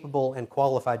as capable and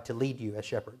qualified to lead you as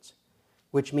shepherds,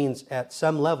 which means at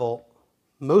some level,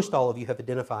 most all of you have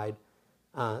identified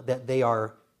that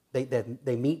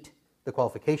they meet the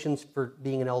qualifications for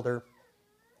being an elder,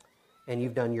 and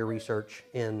you've done your research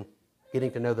in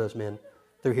getting to know those men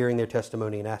through hearing their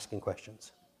testimony and asking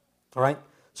questions. All right?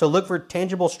 So look for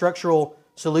tangible structural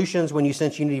solutions when you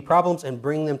sense unity problems and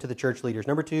bring them to the church leaders.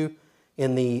 Number 2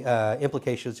 in the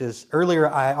implications is, earlier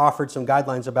I offered some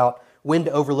guidelines about when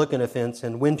to overlook an offense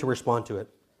and when to respond to it.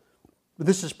 But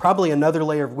this is probably another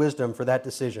layer of wisdom for that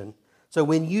decision. So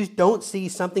when you don't see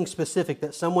something specific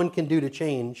that someone can do to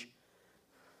change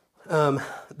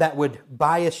that would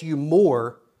bias you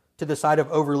more to the side of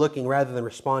overlooking rather than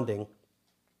responding,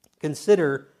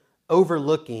 consider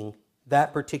overlooking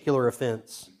that particular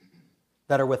offense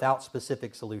that are without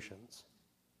specific solutions.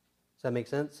 Does that make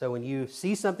sense? So when you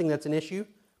see something that's an issue,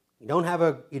 you don't have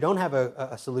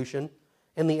a solution,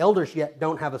 and the elders yet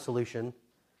don't have a solution,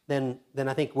 then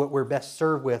I think what we're best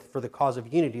served with for the cause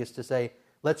of unity is to say,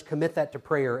 let's commit that to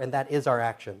prayer, and that is our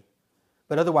action.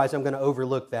 But otherwise, I'm going to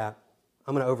overlook that.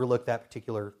 I'm going to overlook that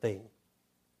particular thing.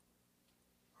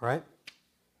 All right?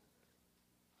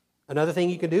 Another thing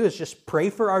you can do is just pray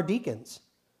for our deacons.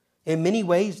 In many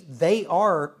ways, they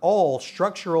are all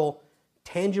structural,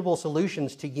 tangible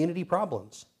solutions to unity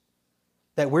problems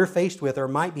that we're faced with or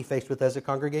might be faced with as a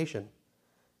congregation.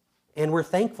 And we're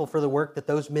thankful for the work that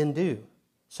those men do.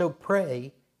 So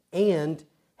pray and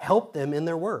help them in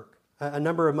their work. A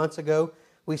number of months ago,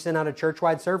 we sent out a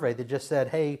church-wide survey that just said,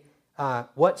 hey,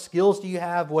 what skills do you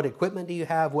have? What equipment do you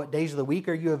have? What days of the week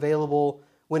are you available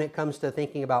when it comes to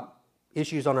thinking about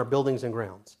issues on our buildings and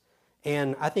grounds?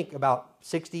 And I think about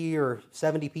 60 or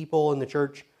 70 people in the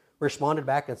church responded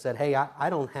back and said, hey, I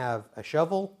don't have a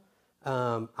shovel.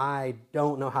 I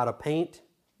don't know how to paint.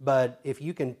 But if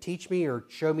you can teach me or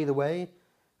show me the way,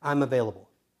 I'm available.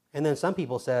 And then some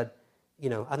people said,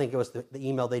 I think it was the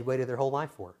email they'd waited their whole life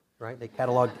for, right? They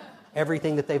cataloged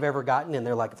everything that they've ever gotten, and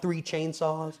they're like 3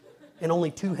 chainsaws and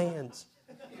only 2 hands.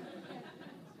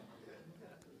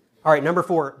 All right, number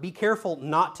 4, be careful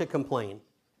not to complain.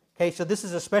 Okay, so this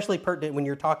is especially pertinent when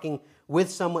you're talking with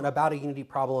someone about a unity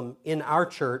problem in our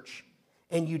church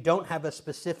and you don't have a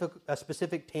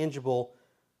specific tangible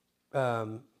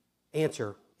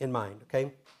answer in mind,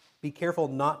 okay? Be careful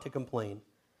not to complain.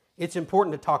 It's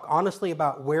important to talk honestly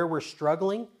about where we're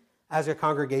struggling as a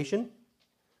congregation,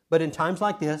 but in times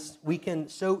like this, we can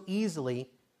so easily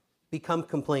become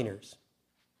complainers.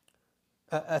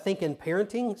 I think in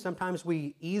parenting, sometimes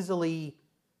we easily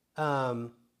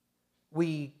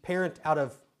we parent out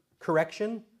of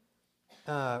correction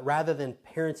rather than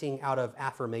parenting out of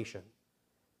affirmation.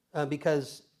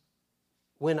 Because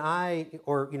when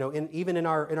even in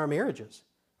our marriages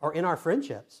or in our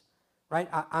friendships, right?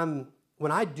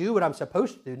 When I do what I'm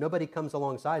supposed to do, nobody comes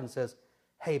alongside and says,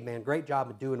 "Hey, man, great job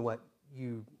of doing what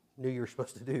you knew you were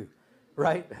supposed to do,"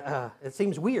 right? It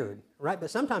seems weird, right?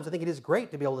 But sometimes I think it is great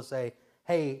to be able to say,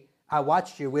 "Hey, I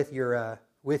watched you with your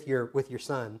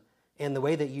son, and the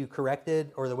way that you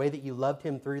corrected or the way that you loved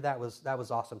him through that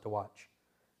was awesome to watch."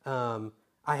 I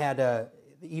had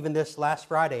even this last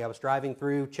Friday, I was driving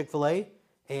through Chick-fil-A,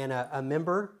 and a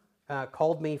member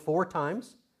called me 4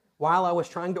 times while I was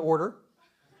trying to order,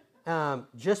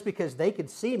 just because they could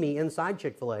see me inside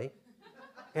Chick-fil-A,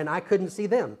 and I couldn't see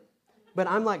them. But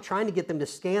I'm like trying to get them to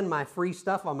scan my free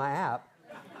stuff on my app,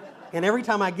 and every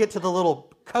time I get to the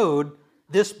little code,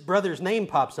 this brother's name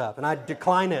pops up, and I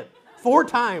decline it 4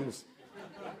 times.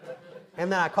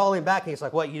 And then I call him back, and he's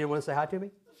like, "What, you didn't want to say hi to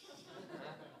me?"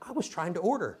 I was trying to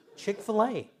order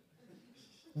Chick-fil-A.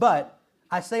 But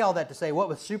I say all that to say what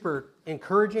was super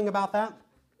encouraging about that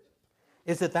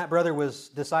is that brother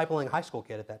was discipling a high school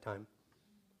kid at that time.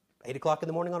 8 o'clock in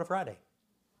the morning on a Friday.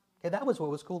 Okay, that was what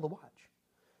was cool to watch.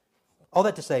 All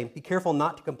that to say, be careful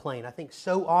not to complain. I think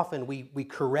so often we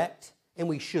correct, and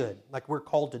we should. Like, we're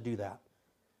called to do that.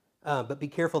 But be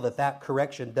careful that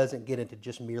correction doesn't get into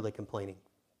just merely complaining.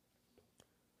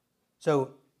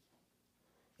 So,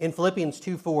 in Philippians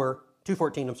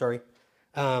 2:14,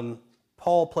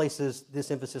 Paul places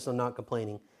this emphasis on not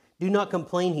complaining. Do not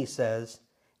complain, he says,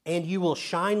 and you will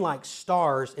shine like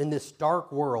stars in this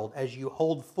dark world as you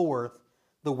hold forth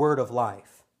the word of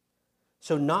life.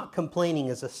 So not complaining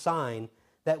is a sign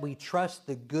that we trust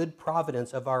the good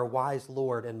providence of our wise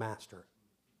Lord and Master.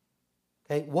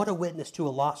 Okay, what a witness to a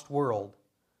lost world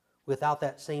without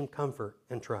that same comfort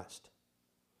and trust.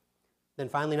 Then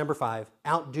finally, number 5,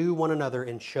 outdo one another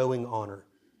in showing honor.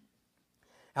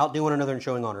 Outdo one another in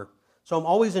showing honor. So I'm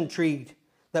always intrigued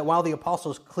that while the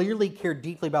apostles clearly cared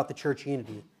deeply about the church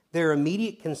unity, their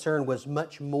immediate concern was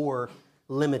much more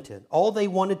limited. All they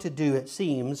wanted to do, it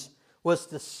seems, was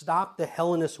to stop the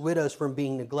Hellenist widows from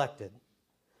being neglected.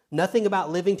 Nothing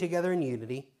about living together in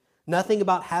unity, nothing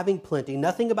about having plenty,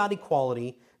 nothing about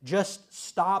equality, just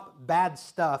stop bad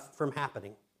stuff from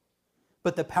happening.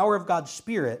 But the power of God's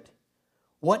Spirit,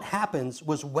 what happens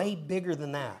was way bigger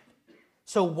than that.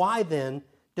 So why then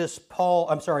does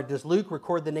Luke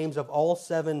record the names of all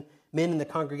 7 men in the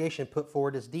congregation put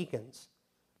forward as deacons?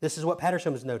 This is what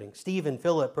Patterson was noting. Stephen,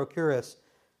 Philip, Prochorus,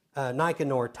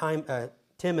 Nicanor,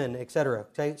 Timon, etc.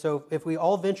 Okay? So if we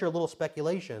all venture a little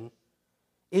speculation,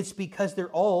 it's because they're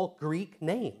all Greek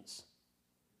names.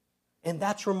 And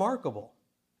that's remarkable.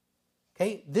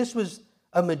 Okay? This was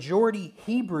a majority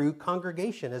Hebrew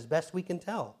congregation, as best we can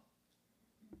tell.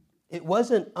 It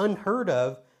wasn't unheard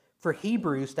of for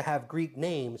Hebrews to have Greek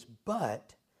names,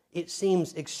 but it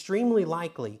seems extremely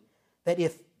likely that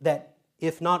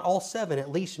if not all 7,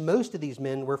 at least most of these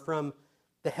men were from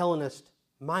the Hellenist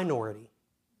minority.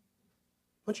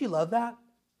 Don't you love that?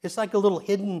 It's like a little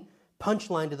hidden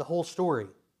punchline to the whole story.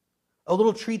 A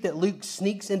little treat that Luke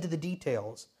sneaks into the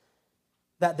details.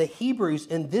 That the Hebrews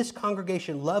in this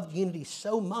congregation loved unity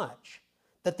so much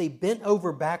that they bent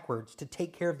over backwards to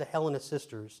take care of the Hellenist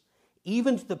sisters,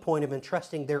 even to the point of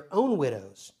entrusting their own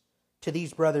widows to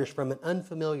these brothers from an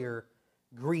unfamiliar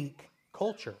Greek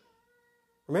culture.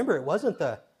 Remember, it wasn't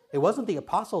the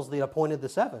apostles that appointed the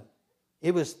 7.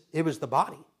 It was the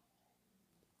body.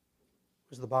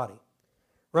 It was the body.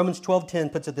 Romans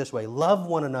 12:10 puts it this way: love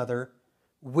one another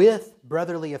with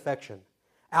brotherly affection.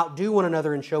 Outdo one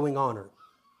another in showing honor.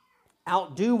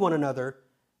 Outdo one another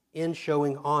in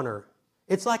showing honor.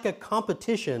 It's like a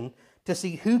competition to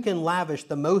see who can lavish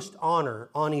the most honor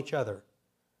on each other.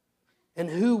 And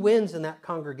who wins in that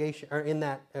congregation or in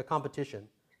that competition?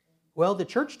 Well, the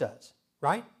church does,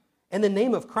 right? And the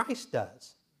name of Christ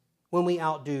does when we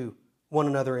outdo one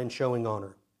another in showing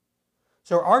honor.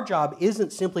 So our job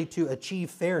isn't simply to achieve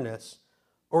fairness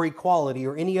or equality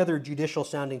or any other judicial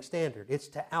sounding standard. It's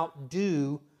to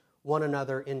outdo one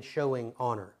another in showing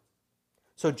honor.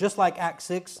 So just like Acts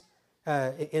 6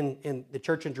 in the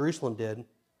church in Jerusalem did,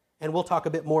 and we'll talk a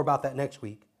bit more about that next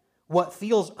week, what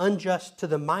feels unjust to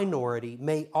the minority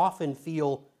may often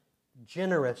feel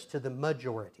generous to the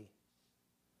majority.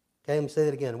 Okay, let me say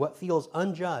that again. What feels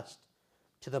unjust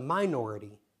to the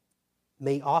minority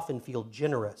may often feel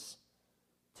generous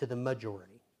to the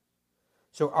majority.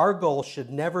 So our goal should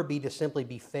never be to simply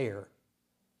be fair.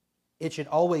 It should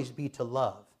always be to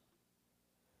love.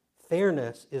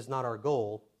 Fairness is not our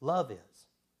goal, love is.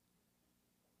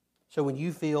 So when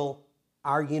you feel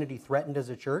our unity threatened as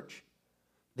a church,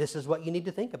 this is what you need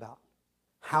to think about.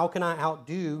 How can I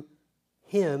outdo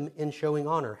him in showing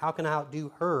honor? How can I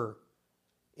outdo her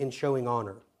in showing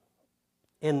honor?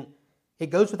 And it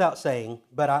goes without saying,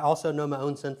 but I also know my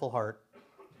own sinful heart,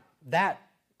 that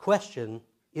question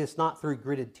is not through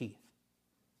gritted teeth,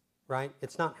 right?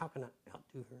 It's not, how can I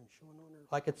outdo her in showing honor?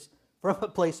 Like, it's from a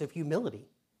place of humility.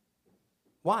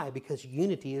 Why? Because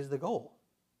unity is the goal.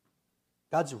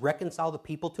 God's reconciled the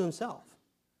people to himself.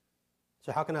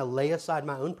 So how can I lay aside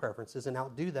my own preferences and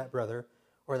outdo that brother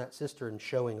or that sister in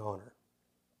showing honor?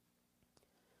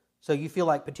 So you feel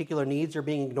like particular needs are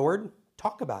being ignored?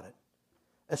 Talk about it,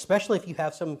 especially if you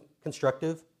have some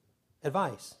constructive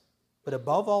advice. But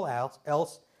above all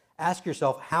else, ask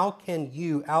yourself, how can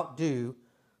you outdo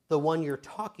the one you're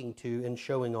talking to in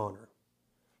showing honor?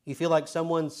 You feel like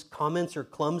someone's comments are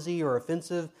clumsy or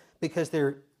offensive because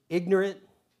they're ignorant,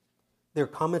 their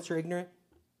comments are ignorant?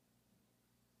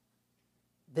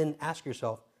 Then ask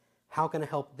yourself, how can I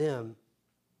help them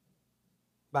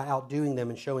by outdoing them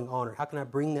and showing honor? How can I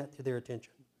bring that to their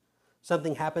attention?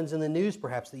 Something happens in the news,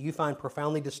 perhaps, that you find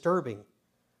profoundly disturbing.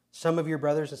 Some of your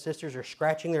brothers and sisters are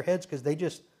scratching their heads because they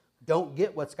just don't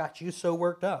get what's got you so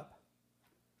worked up.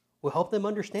 We'll help them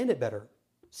understand it better,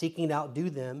 seeking to outdo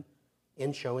them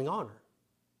in showing honor,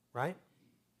 right?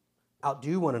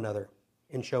 Outdo one another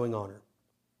in showing honor.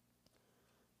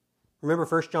 Remember,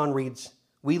 1 John reads,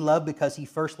 we love because he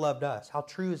first loved us. How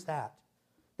true is that?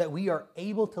 That we are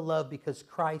able to love because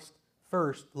Christ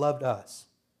first loved us.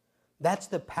 That's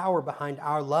the power behind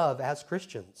our love as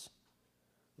Christians.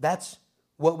 That's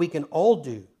what we can all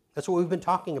do. That's what we've been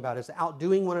talking about, is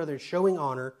outdoing one another, showing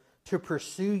honor, to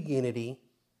pursue unity,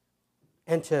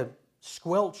 and to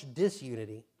squelch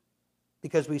disunity,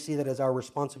 because we see that as our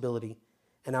responsibility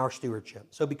and our stewardship.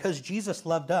 So because Jesus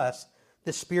loved us,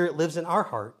 the Spirit lives in our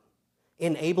heart,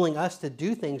 enabling us to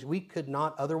do things we could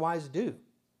not otherwise do.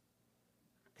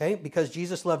 Okay? Because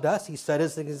Jesus loved us, he set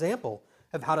us an example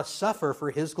of how to suffer for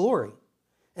his glory,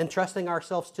 entrusting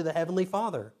ourselves to the Heavenly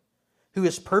Father, who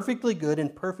is perfectly good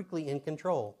and perfectly in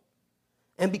control.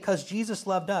 And because Jesus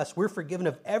loved us, we're forgiven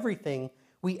of everything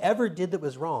we ever did that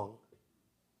was wrong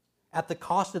at the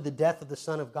cost of the death of the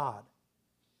Son of God.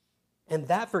 And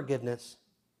that forgiveness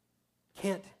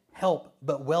can't help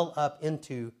but well up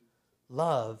into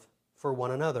love for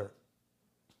one another.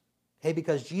 Okay,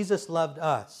 because Jesus loved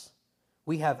us,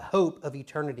 we have hope of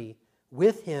eternity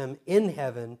with him in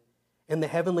heaven, and the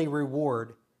heavenly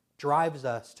reward drives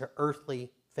us to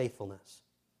earthly faithfulness.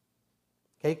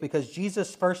 Okay, because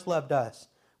Jesus first loved us,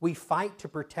 we fight to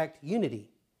protect unity.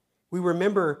 We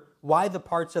remember why the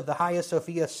parts of the Hagia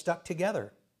Sophia stuck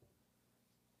together.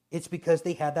 It's because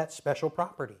they had that special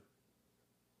property.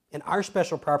 And our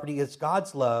special property is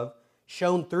God's love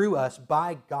shown through us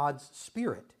by God's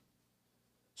Spirit.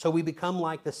 So we become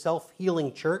like the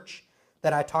self-healing church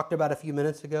that I talked about a few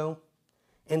minutes ago.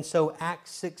 And so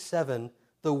Acts 6:7,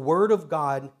 the word of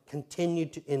God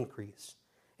continued to increase,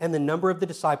 and the number of the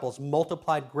disciples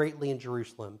multiplied greatly in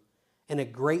Jerusalem, and a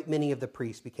great many of the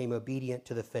priests became obedient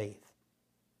to the faith.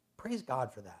 Praise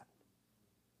God for that.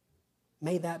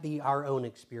 May that be our own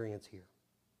experience here.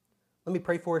 Let me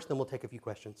pray for us, then we'll take a few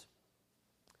questions.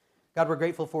 God, we're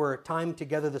grateful for our time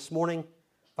together this morning.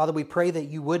 Father, we pray that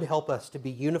you would help us to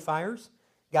be unifiers.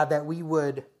 God, that we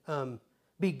would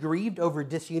be grieved over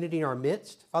disunity in our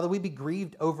midst. Father, we'd be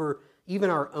grieved over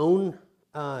even our own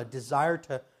desire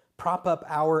to prop up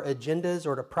our agendas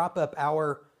or to prop up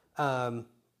our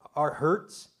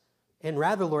hurts. And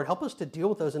rather, Lord, help us to deal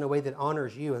with those in a way that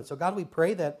honors you. And so, God, we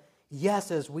pray that,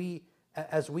 yes, as we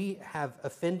have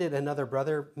offended another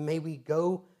brother, may we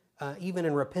go even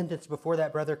in repentance before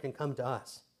that brother can come to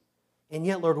us. And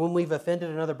yet, Lord, when we've offended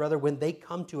another brother, when they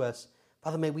come to us,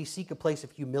 Father, may we seek a place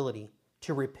of humility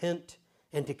to repent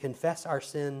and to confess our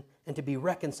sin and to be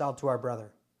reconciled to our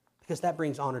brother, because that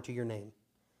brings honor to your name.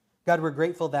 God, we're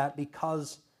grateful that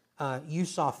because you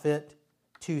saw fit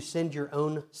to send your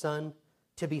own Son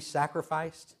to be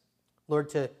sacrificed, Lord,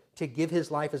 to give his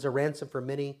life as a ransom for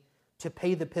many, to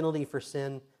pay the penalty for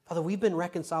sin. Father, we've been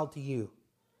reconciled to you.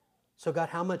 So God,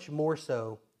 how much more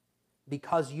so,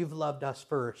 because you've loved us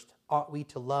first, ought we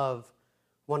to love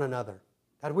one another?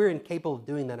 God, we're incapable of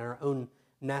doing that in our own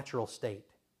natural state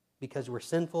because we're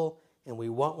sinful and we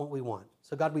want what we want.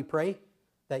 So God, we pray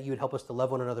that you would help us to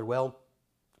love one another well,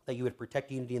 that you would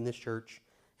protect unity in this church,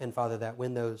 and Father, that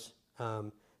when those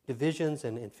divisions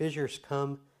and fissures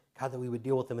come, God, that we would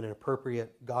deal with them in an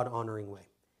appropriate, God-honoring way.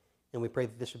 And we pray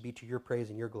that this would be to your praise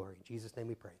and your glory. In Jesus' name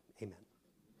we pray. Amen.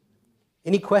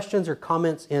 Any questions or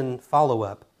comments in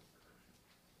follow-up?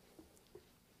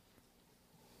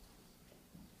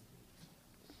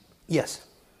 Yes.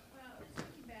 Well,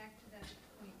 thinking back to that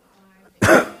point 5 that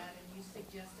you had, and you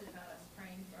suggested about us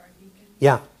praying for our deacons.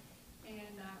 Yeah.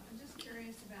 And I'm just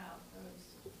curious about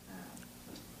those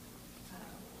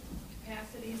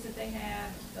capacities that they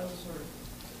have. Those are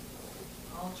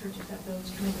all churches have those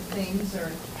kinds of things,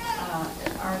 or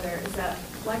is that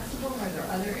flexible? Are there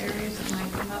other areas that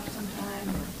might come up sometime?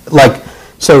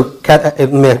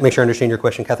 Let me make sure I understand your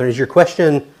question, Catherine. Is your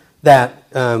question that,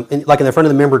 like in the front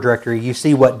of the member directory, you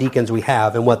see what deacons we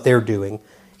have and what they're doing?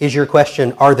 Is your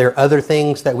question, are there other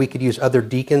things that we could use other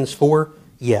deacons for?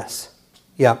 Yes.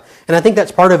 Yeah. And I think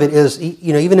that's part of it is,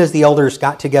 even as the elders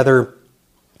got together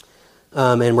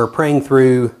and we're praying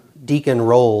through deacon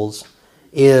roles,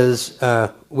 is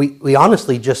we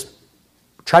honestly just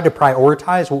tried to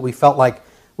prioritize what we felt like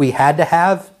we had to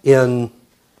have in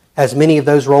as many of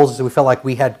those roles as we felt like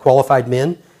we had qualified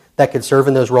men that could serve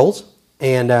in those roles.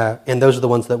 And those are the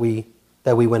ones that we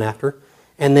went after.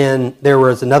 And then there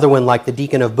was another one like the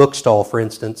deacon of Bookstall, for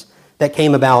instance, that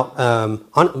came about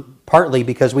partly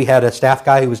because we had a staff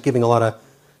guy who was giving a lot of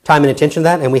time and attention to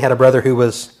that, and we had a brother who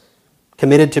was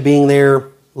committed to being there,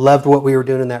 loved what we were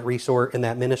doing in that resort, in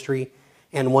that ministry,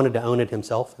 and wanted to own it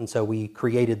himself. And so we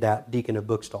created that deacon of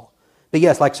Bookstall. But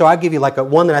yes, so I'll give you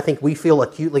one that I think we feel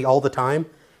acutely all the time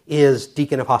is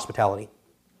deacon of hospitality.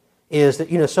 Is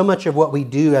that, so much of what we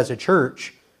do as a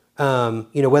church,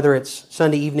 whether it's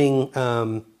Sunday evening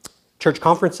church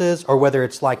conferences or whether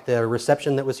it's like the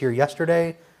reception that was here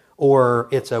yesterday or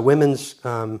it's a women's,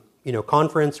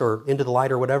 conference or Into the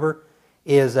Light or whatever,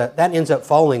 is that ends up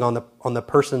falling on the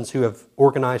persons who have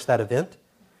organized that event.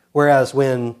 Whereas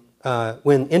when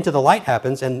Into the Light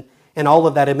happens and all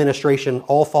of that administration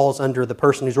all falls under the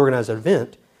person who's organized the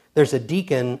event, there's a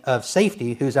deacon of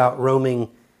safety who's out roaming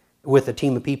with a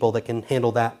team of people that can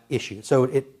handle that issue. So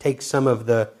it takes some of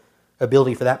the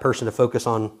ability for that person to focus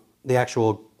on the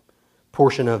actual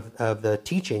portion of the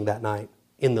teaching that night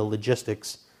in the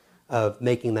logistics of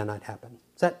making that night happen.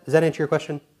 Does that answer your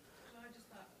question? No, I just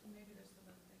thought maybe there's some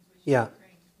other things we should be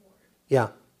praying for. Yeah.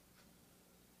 Or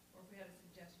if we had a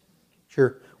suggestion.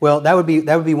 Sure. Well, that would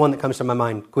be one that comes to my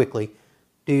mind quickly.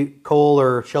 Cole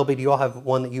or Shelby, do you all have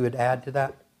one that you would add to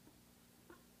that?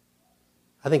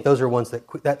 I think those are ones that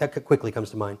quickly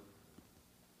comes to mind.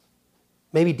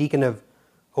 Maybe deacon of,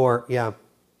 or yeah,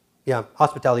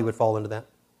 hospitality would fall into that.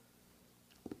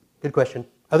 Good question.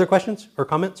 Other questions or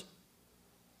comments?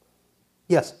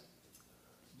 Yes.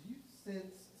 Do you sense,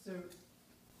 so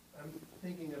I'm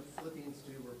thinking of Philippians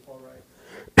 2 where Paul writes,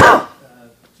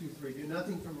 2:3, do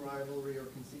nothing from rivalry or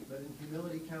conceit, but in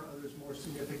humility count others more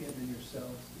significant than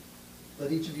yourselves.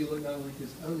 Let each of you look not only to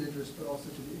his own interest, but also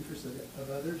to the interest of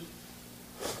others.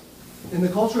 In the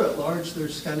culture at large,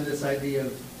 there's kind of this idea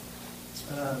of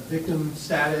victim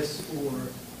status or,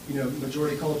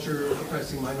 majority culture,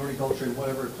 oppressing minority culture in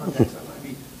whatever context that might be.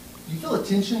 Do you feel a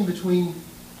tension between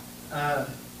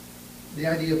the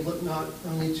idea of look not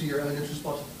only to your own interest,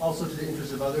 but also to the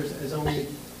interests of others as only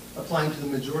applying to the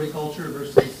majority culture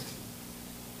versus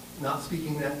not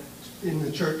speaking that in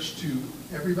the church to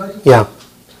everybody? Yeah.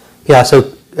 So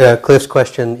Cliff's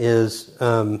question is,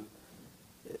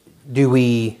 do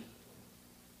we,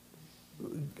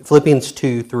 Philippians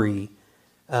 2:3,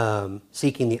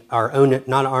 seeking our own,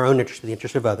 not our own interest, but the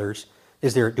interest of others,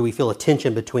 do we feel a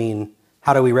tension between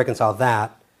how do we reconcile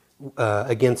that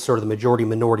against sort of the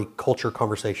majority-minority culture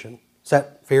conversation? Is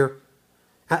that fair?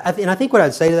 And I think what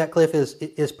I'd say to that, Cliff,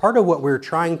 is part of what we're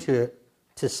trying to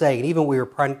say, and even we were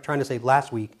trying to say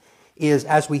last week, is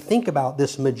as we think about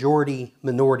this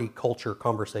majority-minority culture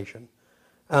conversation,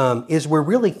 is we're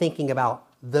really thinking about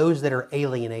those that are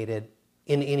alienated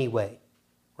in any way,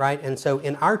 right? And so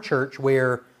in our church,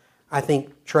 where I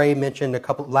think Trey mentioned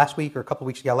last week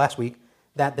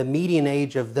that the median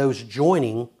age of those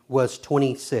joining was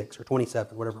 26 or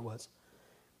 27, whatever it was.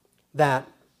 That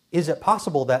is it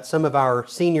possible that some of our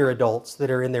senior adults that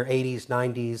are in their 80s,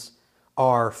 90s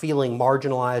are feeling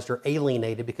marginalized or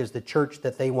alienated because the church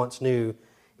that they once knew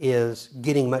is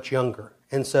getting much younger?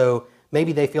 And so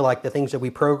maybe they feel like the things that we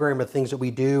program or the things that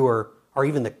we do or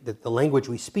even the language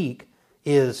we speak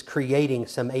is creating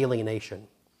some alienation.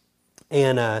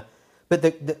 And but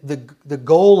the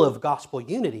goal of gospel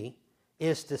unity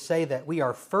is to say that we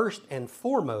are first and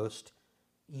foremost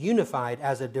unified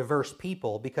as a diverse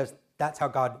people because that's how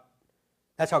God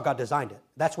designed it.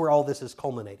 That's where all this is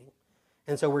culminating.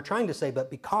 And so we're trying to say, but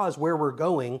because where we're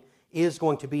going is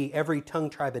going to be every tongue,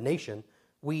 tribe, and nation,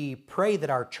 we pray that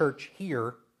our church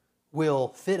here will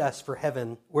fit us for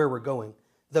heaven where we're going,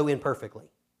 though imperfectly.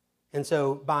 And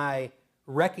so by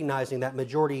recognizing that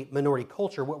majority-minority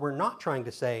culture, what we're not trying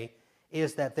to say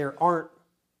is that there aren't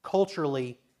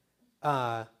culturally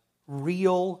a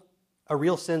real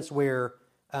sense where,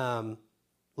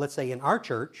 let's say in our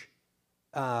church,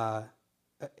 a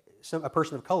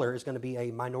person of color is going to be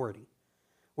a minority.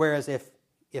 Whereas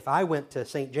if I went to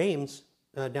St. James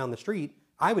down the street,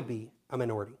 I would be a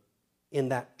minority in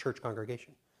that church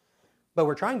congregation. But what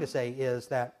we're trying to say is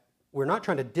that we're not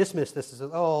trying to dismiss this as,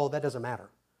 oh, that doesn't matter.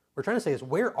 We're trying to say is,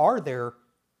 where are there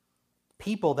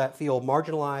people that feel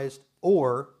marginalized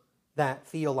or that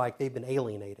feel like they've been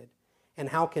alienated? And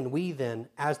how can we then,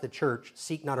 as the church,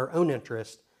 seek not our own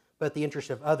interest, but the interest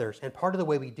of others? And part of the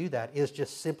way we do that is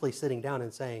just simply sitting down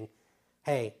and saying,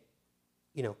 hey,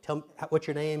 tell me, what's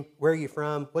your name? Where are you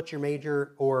from? What's your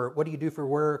major? Or what do you do for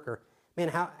work? Or, man,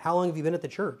 how long have you been at the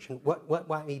church? And what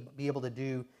might we be able to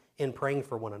do in praying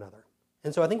for one another?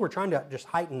 And so I think we're trying to just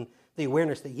heighten the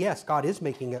awareness that, yes, God is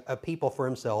making a people for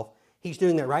himself. He's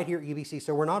doing that right here at UBC,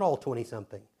 so we're not all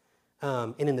 20-something.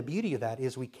 And in the beauty of that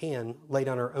is we can lay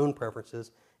down our own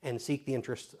preferences and seek the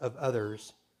interests of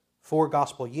others for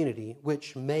gospel unity,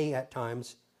 which may at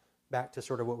times, back to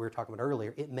sort of what we were talking about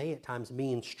earlier, it may at times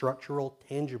mean structural,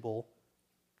 tangible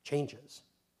changes.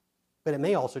 But it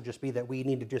may also just be that we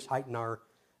need to just heighten our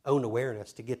own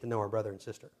awareness to get to know our brother and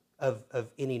sister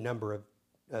of any number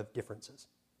of differences.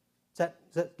 Does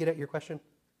that get at your question?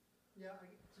 Yeah,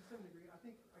 to some degree. I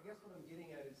guess what I'm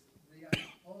getting at is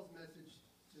Paul's message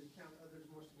to count others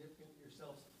more significant than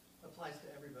yourselves applies to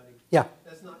everybody. Yeah.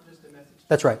 That's not just a message to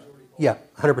That's right. the majority. Yeah,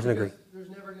 100% agree. There's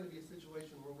never going to be a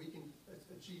situation where we can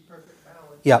achieve perfect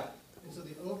balance. Yeah. And so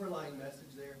the overlying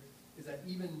message there is that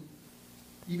even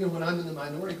when I'm in the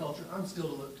minority culture, I'm still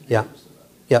to look to the interests of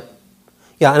others. Yep.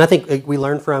 Yeah, and I think we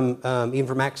learned from, even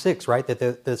from Acts 6, right,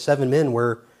 that the 7 men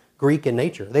were Greek in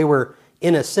nature. They were,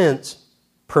 in a sense,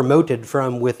 promoted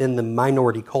from within the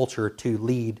minority culture to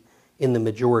lead in the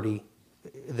majority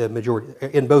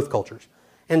in both cultures.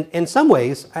 And in some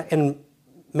ways, and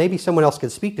maybe someone else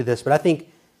could speak to this, but I think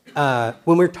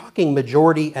when we're talking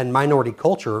majority and minority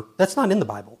culture, that's not in the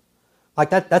Bible. Like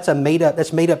that's made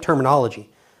up terminology.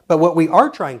 But what we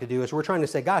are trying to do is we're trying to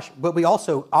say, gosh, but we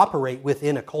also operate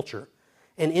within a culture.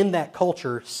 And in that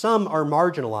culture, some are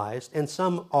marginalized and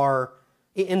some are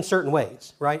in certain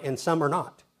ways, right? And some are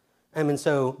not. I mean,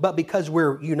 so, but because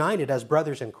we're united as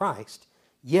brothers in Christ,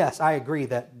 yes, I agree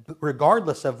that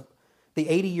regardless of the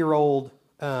 80-year-old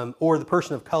or the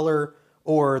person of color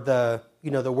or the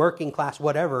working class,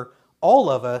 whatever, all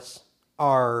of us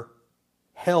are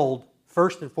held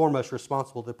first and foremost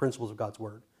responsible to the principles of God's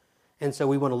Word. And so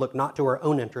we want to look not to our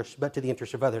own interests, but to the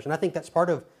interests of others. And I think that's part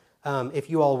of, if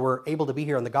you all were able to be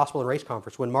here on the Gospel and Race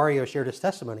Conference when Mario shared his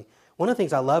testimony, one of the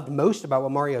things I loved most about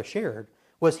what Mario shared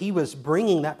was he was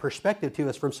bringing that perspective to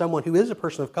us from someone who is a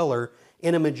person of color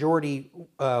in a majority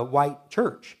white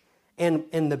church. And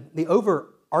the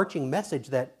overarching message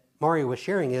that Mario was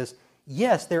sharing is,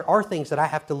 yes, there are things that I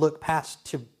have to look past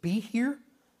to be here,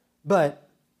 but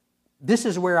this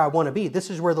is where I want to be. This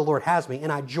is where the Lord has me.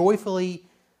 And I joyfully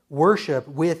worship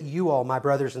with you all, my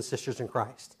brothers and sisters in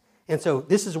Christ. And so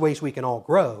this is ways we can all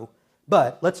grow,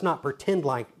 but let's not pretend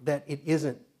like that it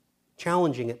isn't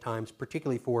challenging at times,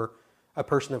 particularly for a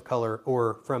person of color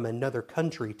or from another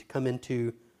country to come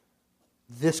into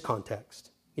this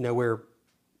context,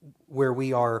 where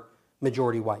we are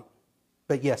majority white.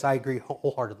 But yes, I agree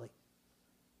wholeheartedly.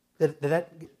 Did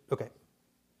that okay?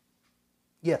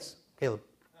 Yes, Caleb.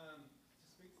 To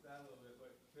speak to that a little bit,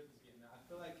 what Chris is getting at, I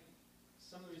feel like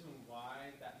some of the reason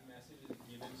why that message is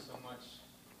given so much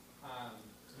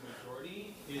to the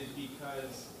majority is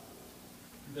because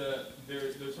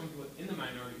there's some people in the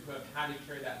minority who have had to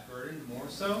carry that burden more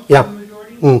so Yeah. than the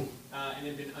majority, Mm. and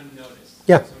have been unnoticed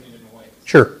Yeah. in so many different ways.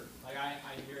 Sure. Like I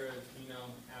hear of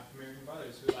African American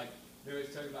brothers who they're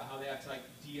always talking about how they have to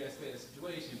de-escalate a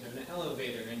situation. They're in an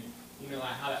elevator, and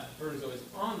how that burden is always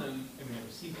on them, and we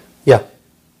never see them. Yeah.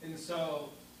 And so,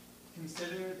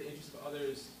 consider the interests of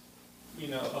others,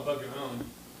 above your own,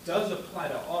 does apply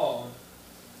to all,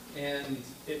 and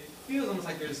it feels almost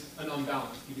like there's an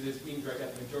unbalance because it's being directed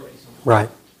at the majority so much. Right.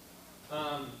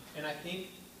 And I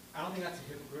don't think that's a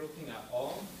hypocritical thing at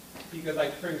all, because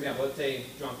for example, let's say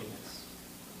drunkenness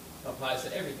applies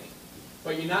to everything,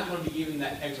 but you're not going to be giving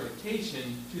that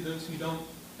exhortation to those who don't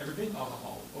ever drink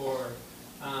alcohol or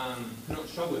who don't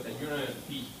struggle with it. You're going to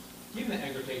be giving that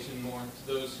exhortation more to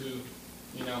those who,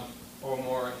 are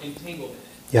more entangled in it.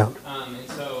 Yeah. And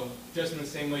so, just in the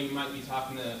same way you might be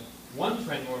talking to one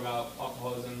friend more about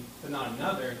alcoholism, but not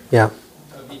another, Yeah.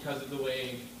 Because of the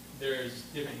way there's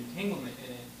different entanglement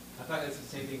in it. I thought that's the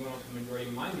same thing going on with the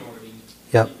majority-minority,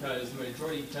 Yeah. because the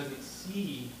majority doesn't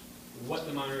see what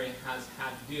the minority has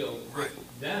had to deal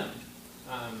with them,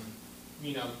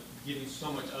 giving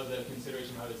so much of the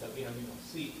consideration of others that we don't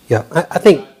see. Yeah. I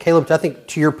think, Caleb,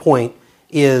 to your point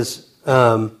is,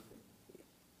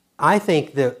 I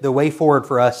think the way forward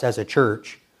for us as a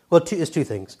church, is two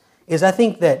things. Is I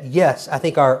think that, yes, I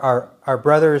think our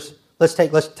brothers, let's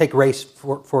take race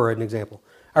for an example.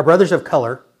 Our brothers of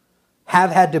color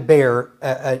have had to bear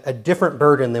a different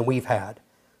burden than we've had.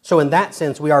 So in that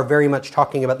sense, we are very much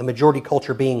talking about the majority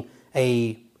culture being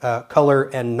a color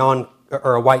and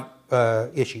or a white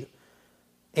issue.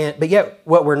 But yet,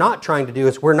 what we're not trying to do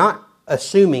is we're not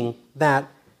assuming that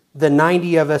the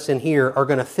 90 of us in here are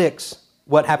going to fix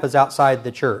what happens outside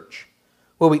the church.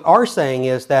 What we are saying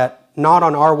is that not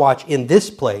on our watch in this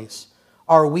place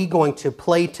are we going to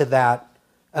play to that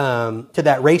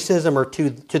racism or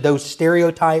to those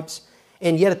stereotypes.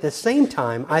 And yet at the same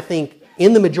time, I think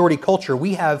in the majority culture,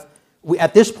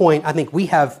 at this point, I think we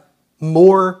have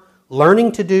more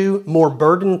learning to do, more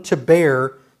burden to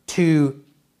bear to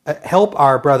help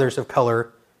our brothers of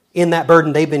color in that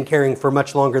burden they've been carrying for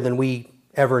much longer than we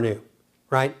ever knew,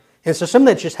 right? And so some of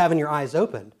that's just having your eyes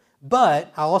opened.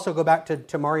 But I'll also go back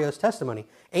to Mario's testimony.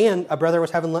 And a brother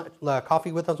was having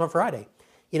coffee with us on Friday.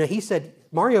 He said,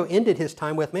 Mario ended his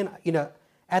time with,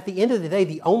 at the end of the day,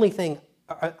 the only thing,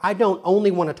 I don't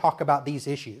only want to talk about these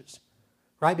issues,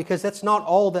 right? Because that's not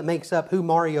all that makes up who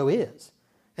Mario is.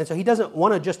 And so he doesn't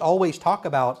want to just always talk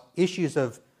about issues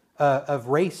of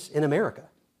race in America.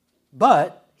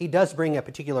 But he does bring a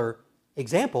particular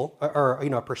example or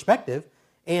a perspective.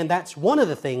 And that's one of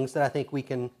the things that I think we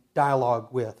can dialogue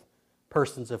with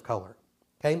persons of color.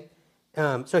 Okay?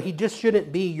 So he just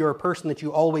shouldn't be your person that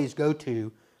you always go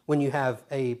to when you have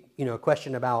a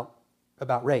question about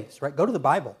race, right? Go to the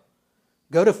Bible.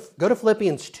 Go to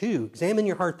Philippians 2. Examine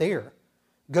your heart there.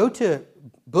 Go to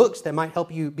books that might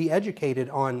help you be educated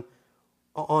on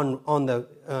the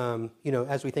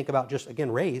as we think about just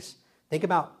again race. Think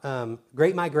about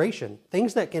Great Migration.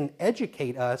 Things that can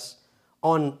educate us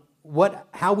on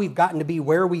how we've gotten to be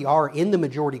where we are in the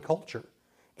majority culture,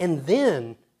 and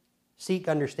then seek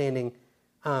understanding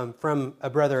from a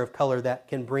brother of color that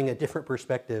can bring a different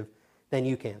perspective than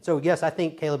you can. So yes, I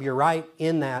think, Caleb, you're right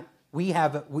in that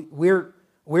we're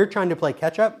trying to play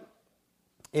catch up,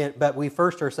 but we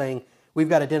first are saying we've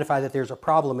got to identify that there's a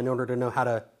problem in order to know how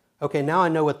to, okay, now I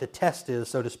know what the test is,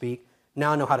 so to speak.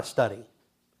 Now I know how to study,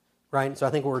 right? So I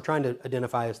think what we're trying to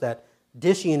identify is that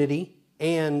disunity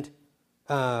and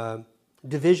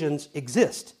divisions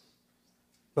exist,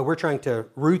 but we're trying to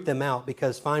root them out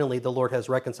because finally the Lord has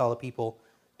reconciled the people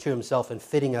to himself and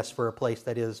fitting us for a place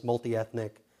that is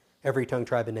multi-ethnic, every tongue,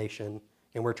 tribe, and nation,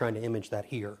 and we're trying to image that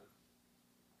here.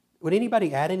 Would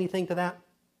anybody add anything to that?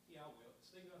 Yeah, I will.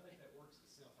 Stephen, I think that works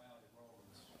itself out in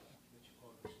Romans, that you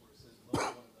quoted, where it says,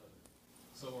 love one another.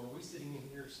 So are we sitting in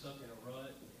here stuck in a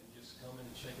rut and just coming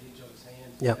and shaking each other's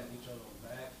hands, Yep. patting each other on the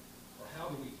back? Or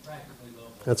how do we practically love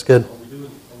one That's good.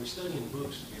 another? Are we studying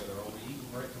books together? Are we eating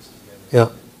breakfast together? Yeah.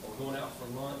 Are we going out for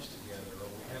lunch together? Are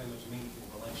we having those meaningful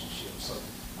relationships? So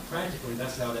practically,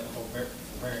 that's how that whole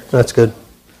marriage. That's good.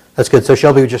 That's good. So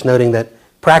Shelby was just noting that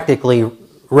practically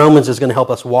Romans is going to help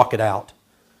us walk it out,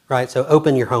 right? So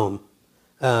open your home.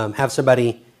 Have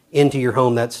somebody into your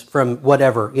home that's from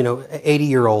whatever,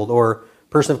 80-year-old or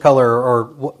person of color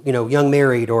or, young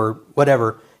married or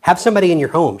whatever. Have somebody in your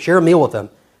home. Share a meal with them.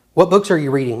 What books are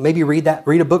you reading? Maybe read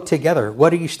a book together.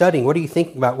 What are you studying? What are you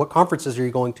thinking about? What conferences are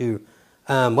you going to?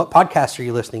 What podcasts are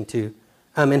you listening to?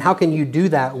 And how can you do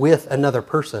that with another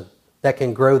person that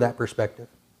can grow that perspective?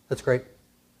 That's great.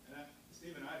 And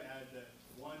Stephen, I'd add that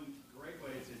one great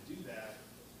way to do that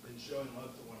in showing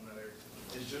love to one another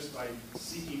is just by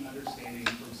seeking understanding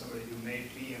from somebody who may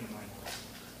be in the minority.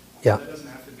 Yeah. That doesn't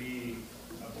have to be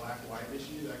a black-white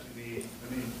issue. That could be,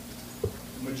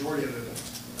 the majority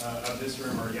of this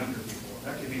room are younger people.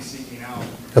 That could be seeking out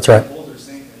That's right. an older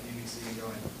saint at UBC and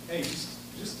going, hey,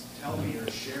 just tell me or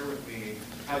share with me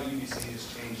how UBC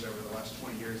has changed over the last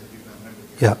 20 years that you've been a member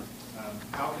here. Yeah.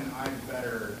 How can I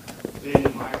better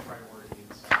bend my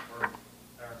priorities or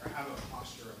have a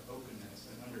posture of openness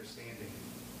and understanding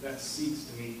that seeks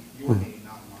to meet your need,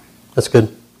 not mine? That's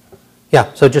good.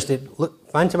 Yeah, so just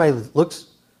find somebody that looks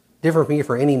different from you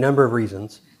for any number of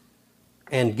reasons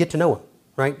and get to know them,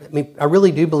 right? I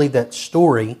really do believe that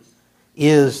story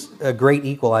is a great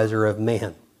equalizer of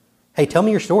man. Hey, tell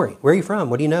me your story. Where are you from?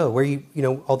 What do you know? Where you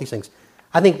all these things.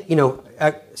 I think,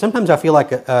 sometimes I feel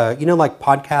like, like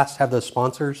podcasts have those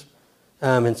sponsors.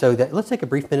 And so let's take a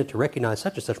brief minute to recognize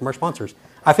such and such from our sponsors.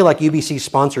 I feel like UBC's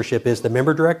sponsorship is the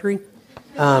member directory.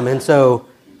 And so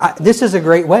this is a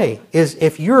great way, is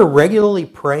if you're regularly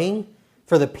praying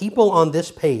for the people on this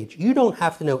page, you don't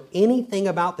have to know anything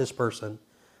about this person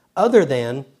other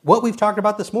than what we've talked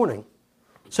about this morning.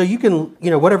 So you can,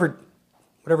 whatever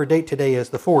date today is,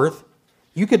 the 4th,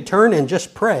 you could turn and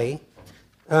just pray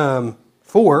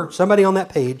for somebody on that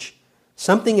page,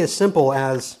 something as simple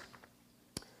as,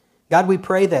 God, we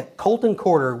pray that Colton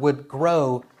Corder would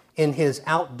grow in his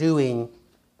outdoing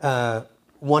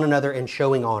one another and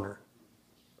showing honor.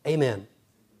 Amen.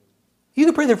 You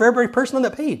can pray there for every person on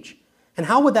that page. And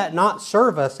how would that not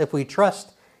serve us if we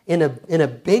trust in a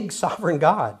big sovereign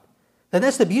God? And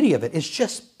that's the beauty of it, is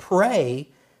just pray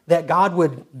that God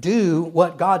would do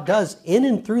what God does in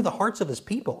and through the hearts of his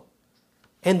people.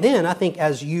 And then I think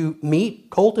as you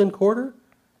meet Colton Corder,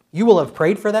 you will have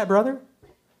prayed for that brother,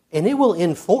 and it will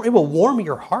warm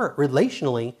your heart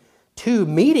relationally to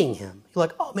meeting him. You're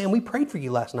like, oh man, we prayed for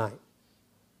you last night.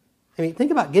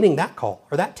 Think about getting that call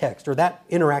or that text or that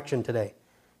interaction today.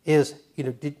 If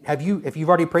you've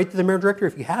already prayed to the member director,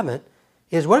 if you haven't,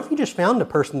 is what if you just found a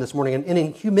person this morning and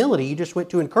in humility you just went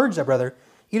to encourage that brother.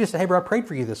 You just said, hey bro, I prayed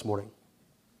for you this morning.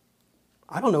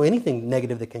 I don't know anything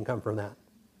negative that can come from that.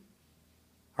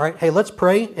 All right, hey, let's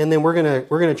pray, and then we're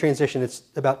gonna transition. It's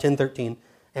about 10:13,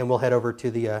 and we'll head over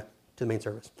to the main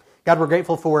service. God, we're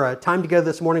grateful for time together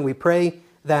this morning. We pray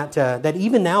that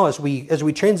even now, as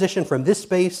we transition from this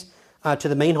space to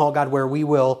the main hall, God, where we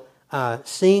will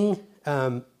sing,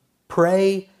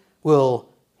 pray, we'll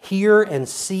hear and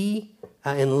see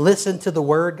and listen to the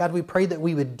Word. God, we pray that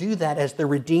we would do that as the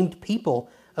redeemed people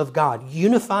of God,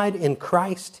 unified in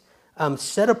Christ,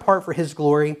 set apart for His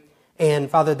glory.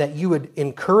 And Father, that you would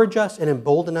encourage us and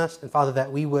embolden us, and Father,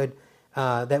 that we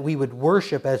would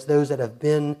worship as those that have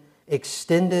been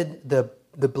extended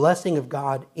the blessing of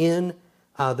God in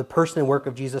the person and work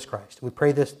of Jesus Christ. We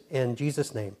pray this in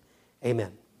Jesus' name.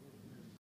 Amen.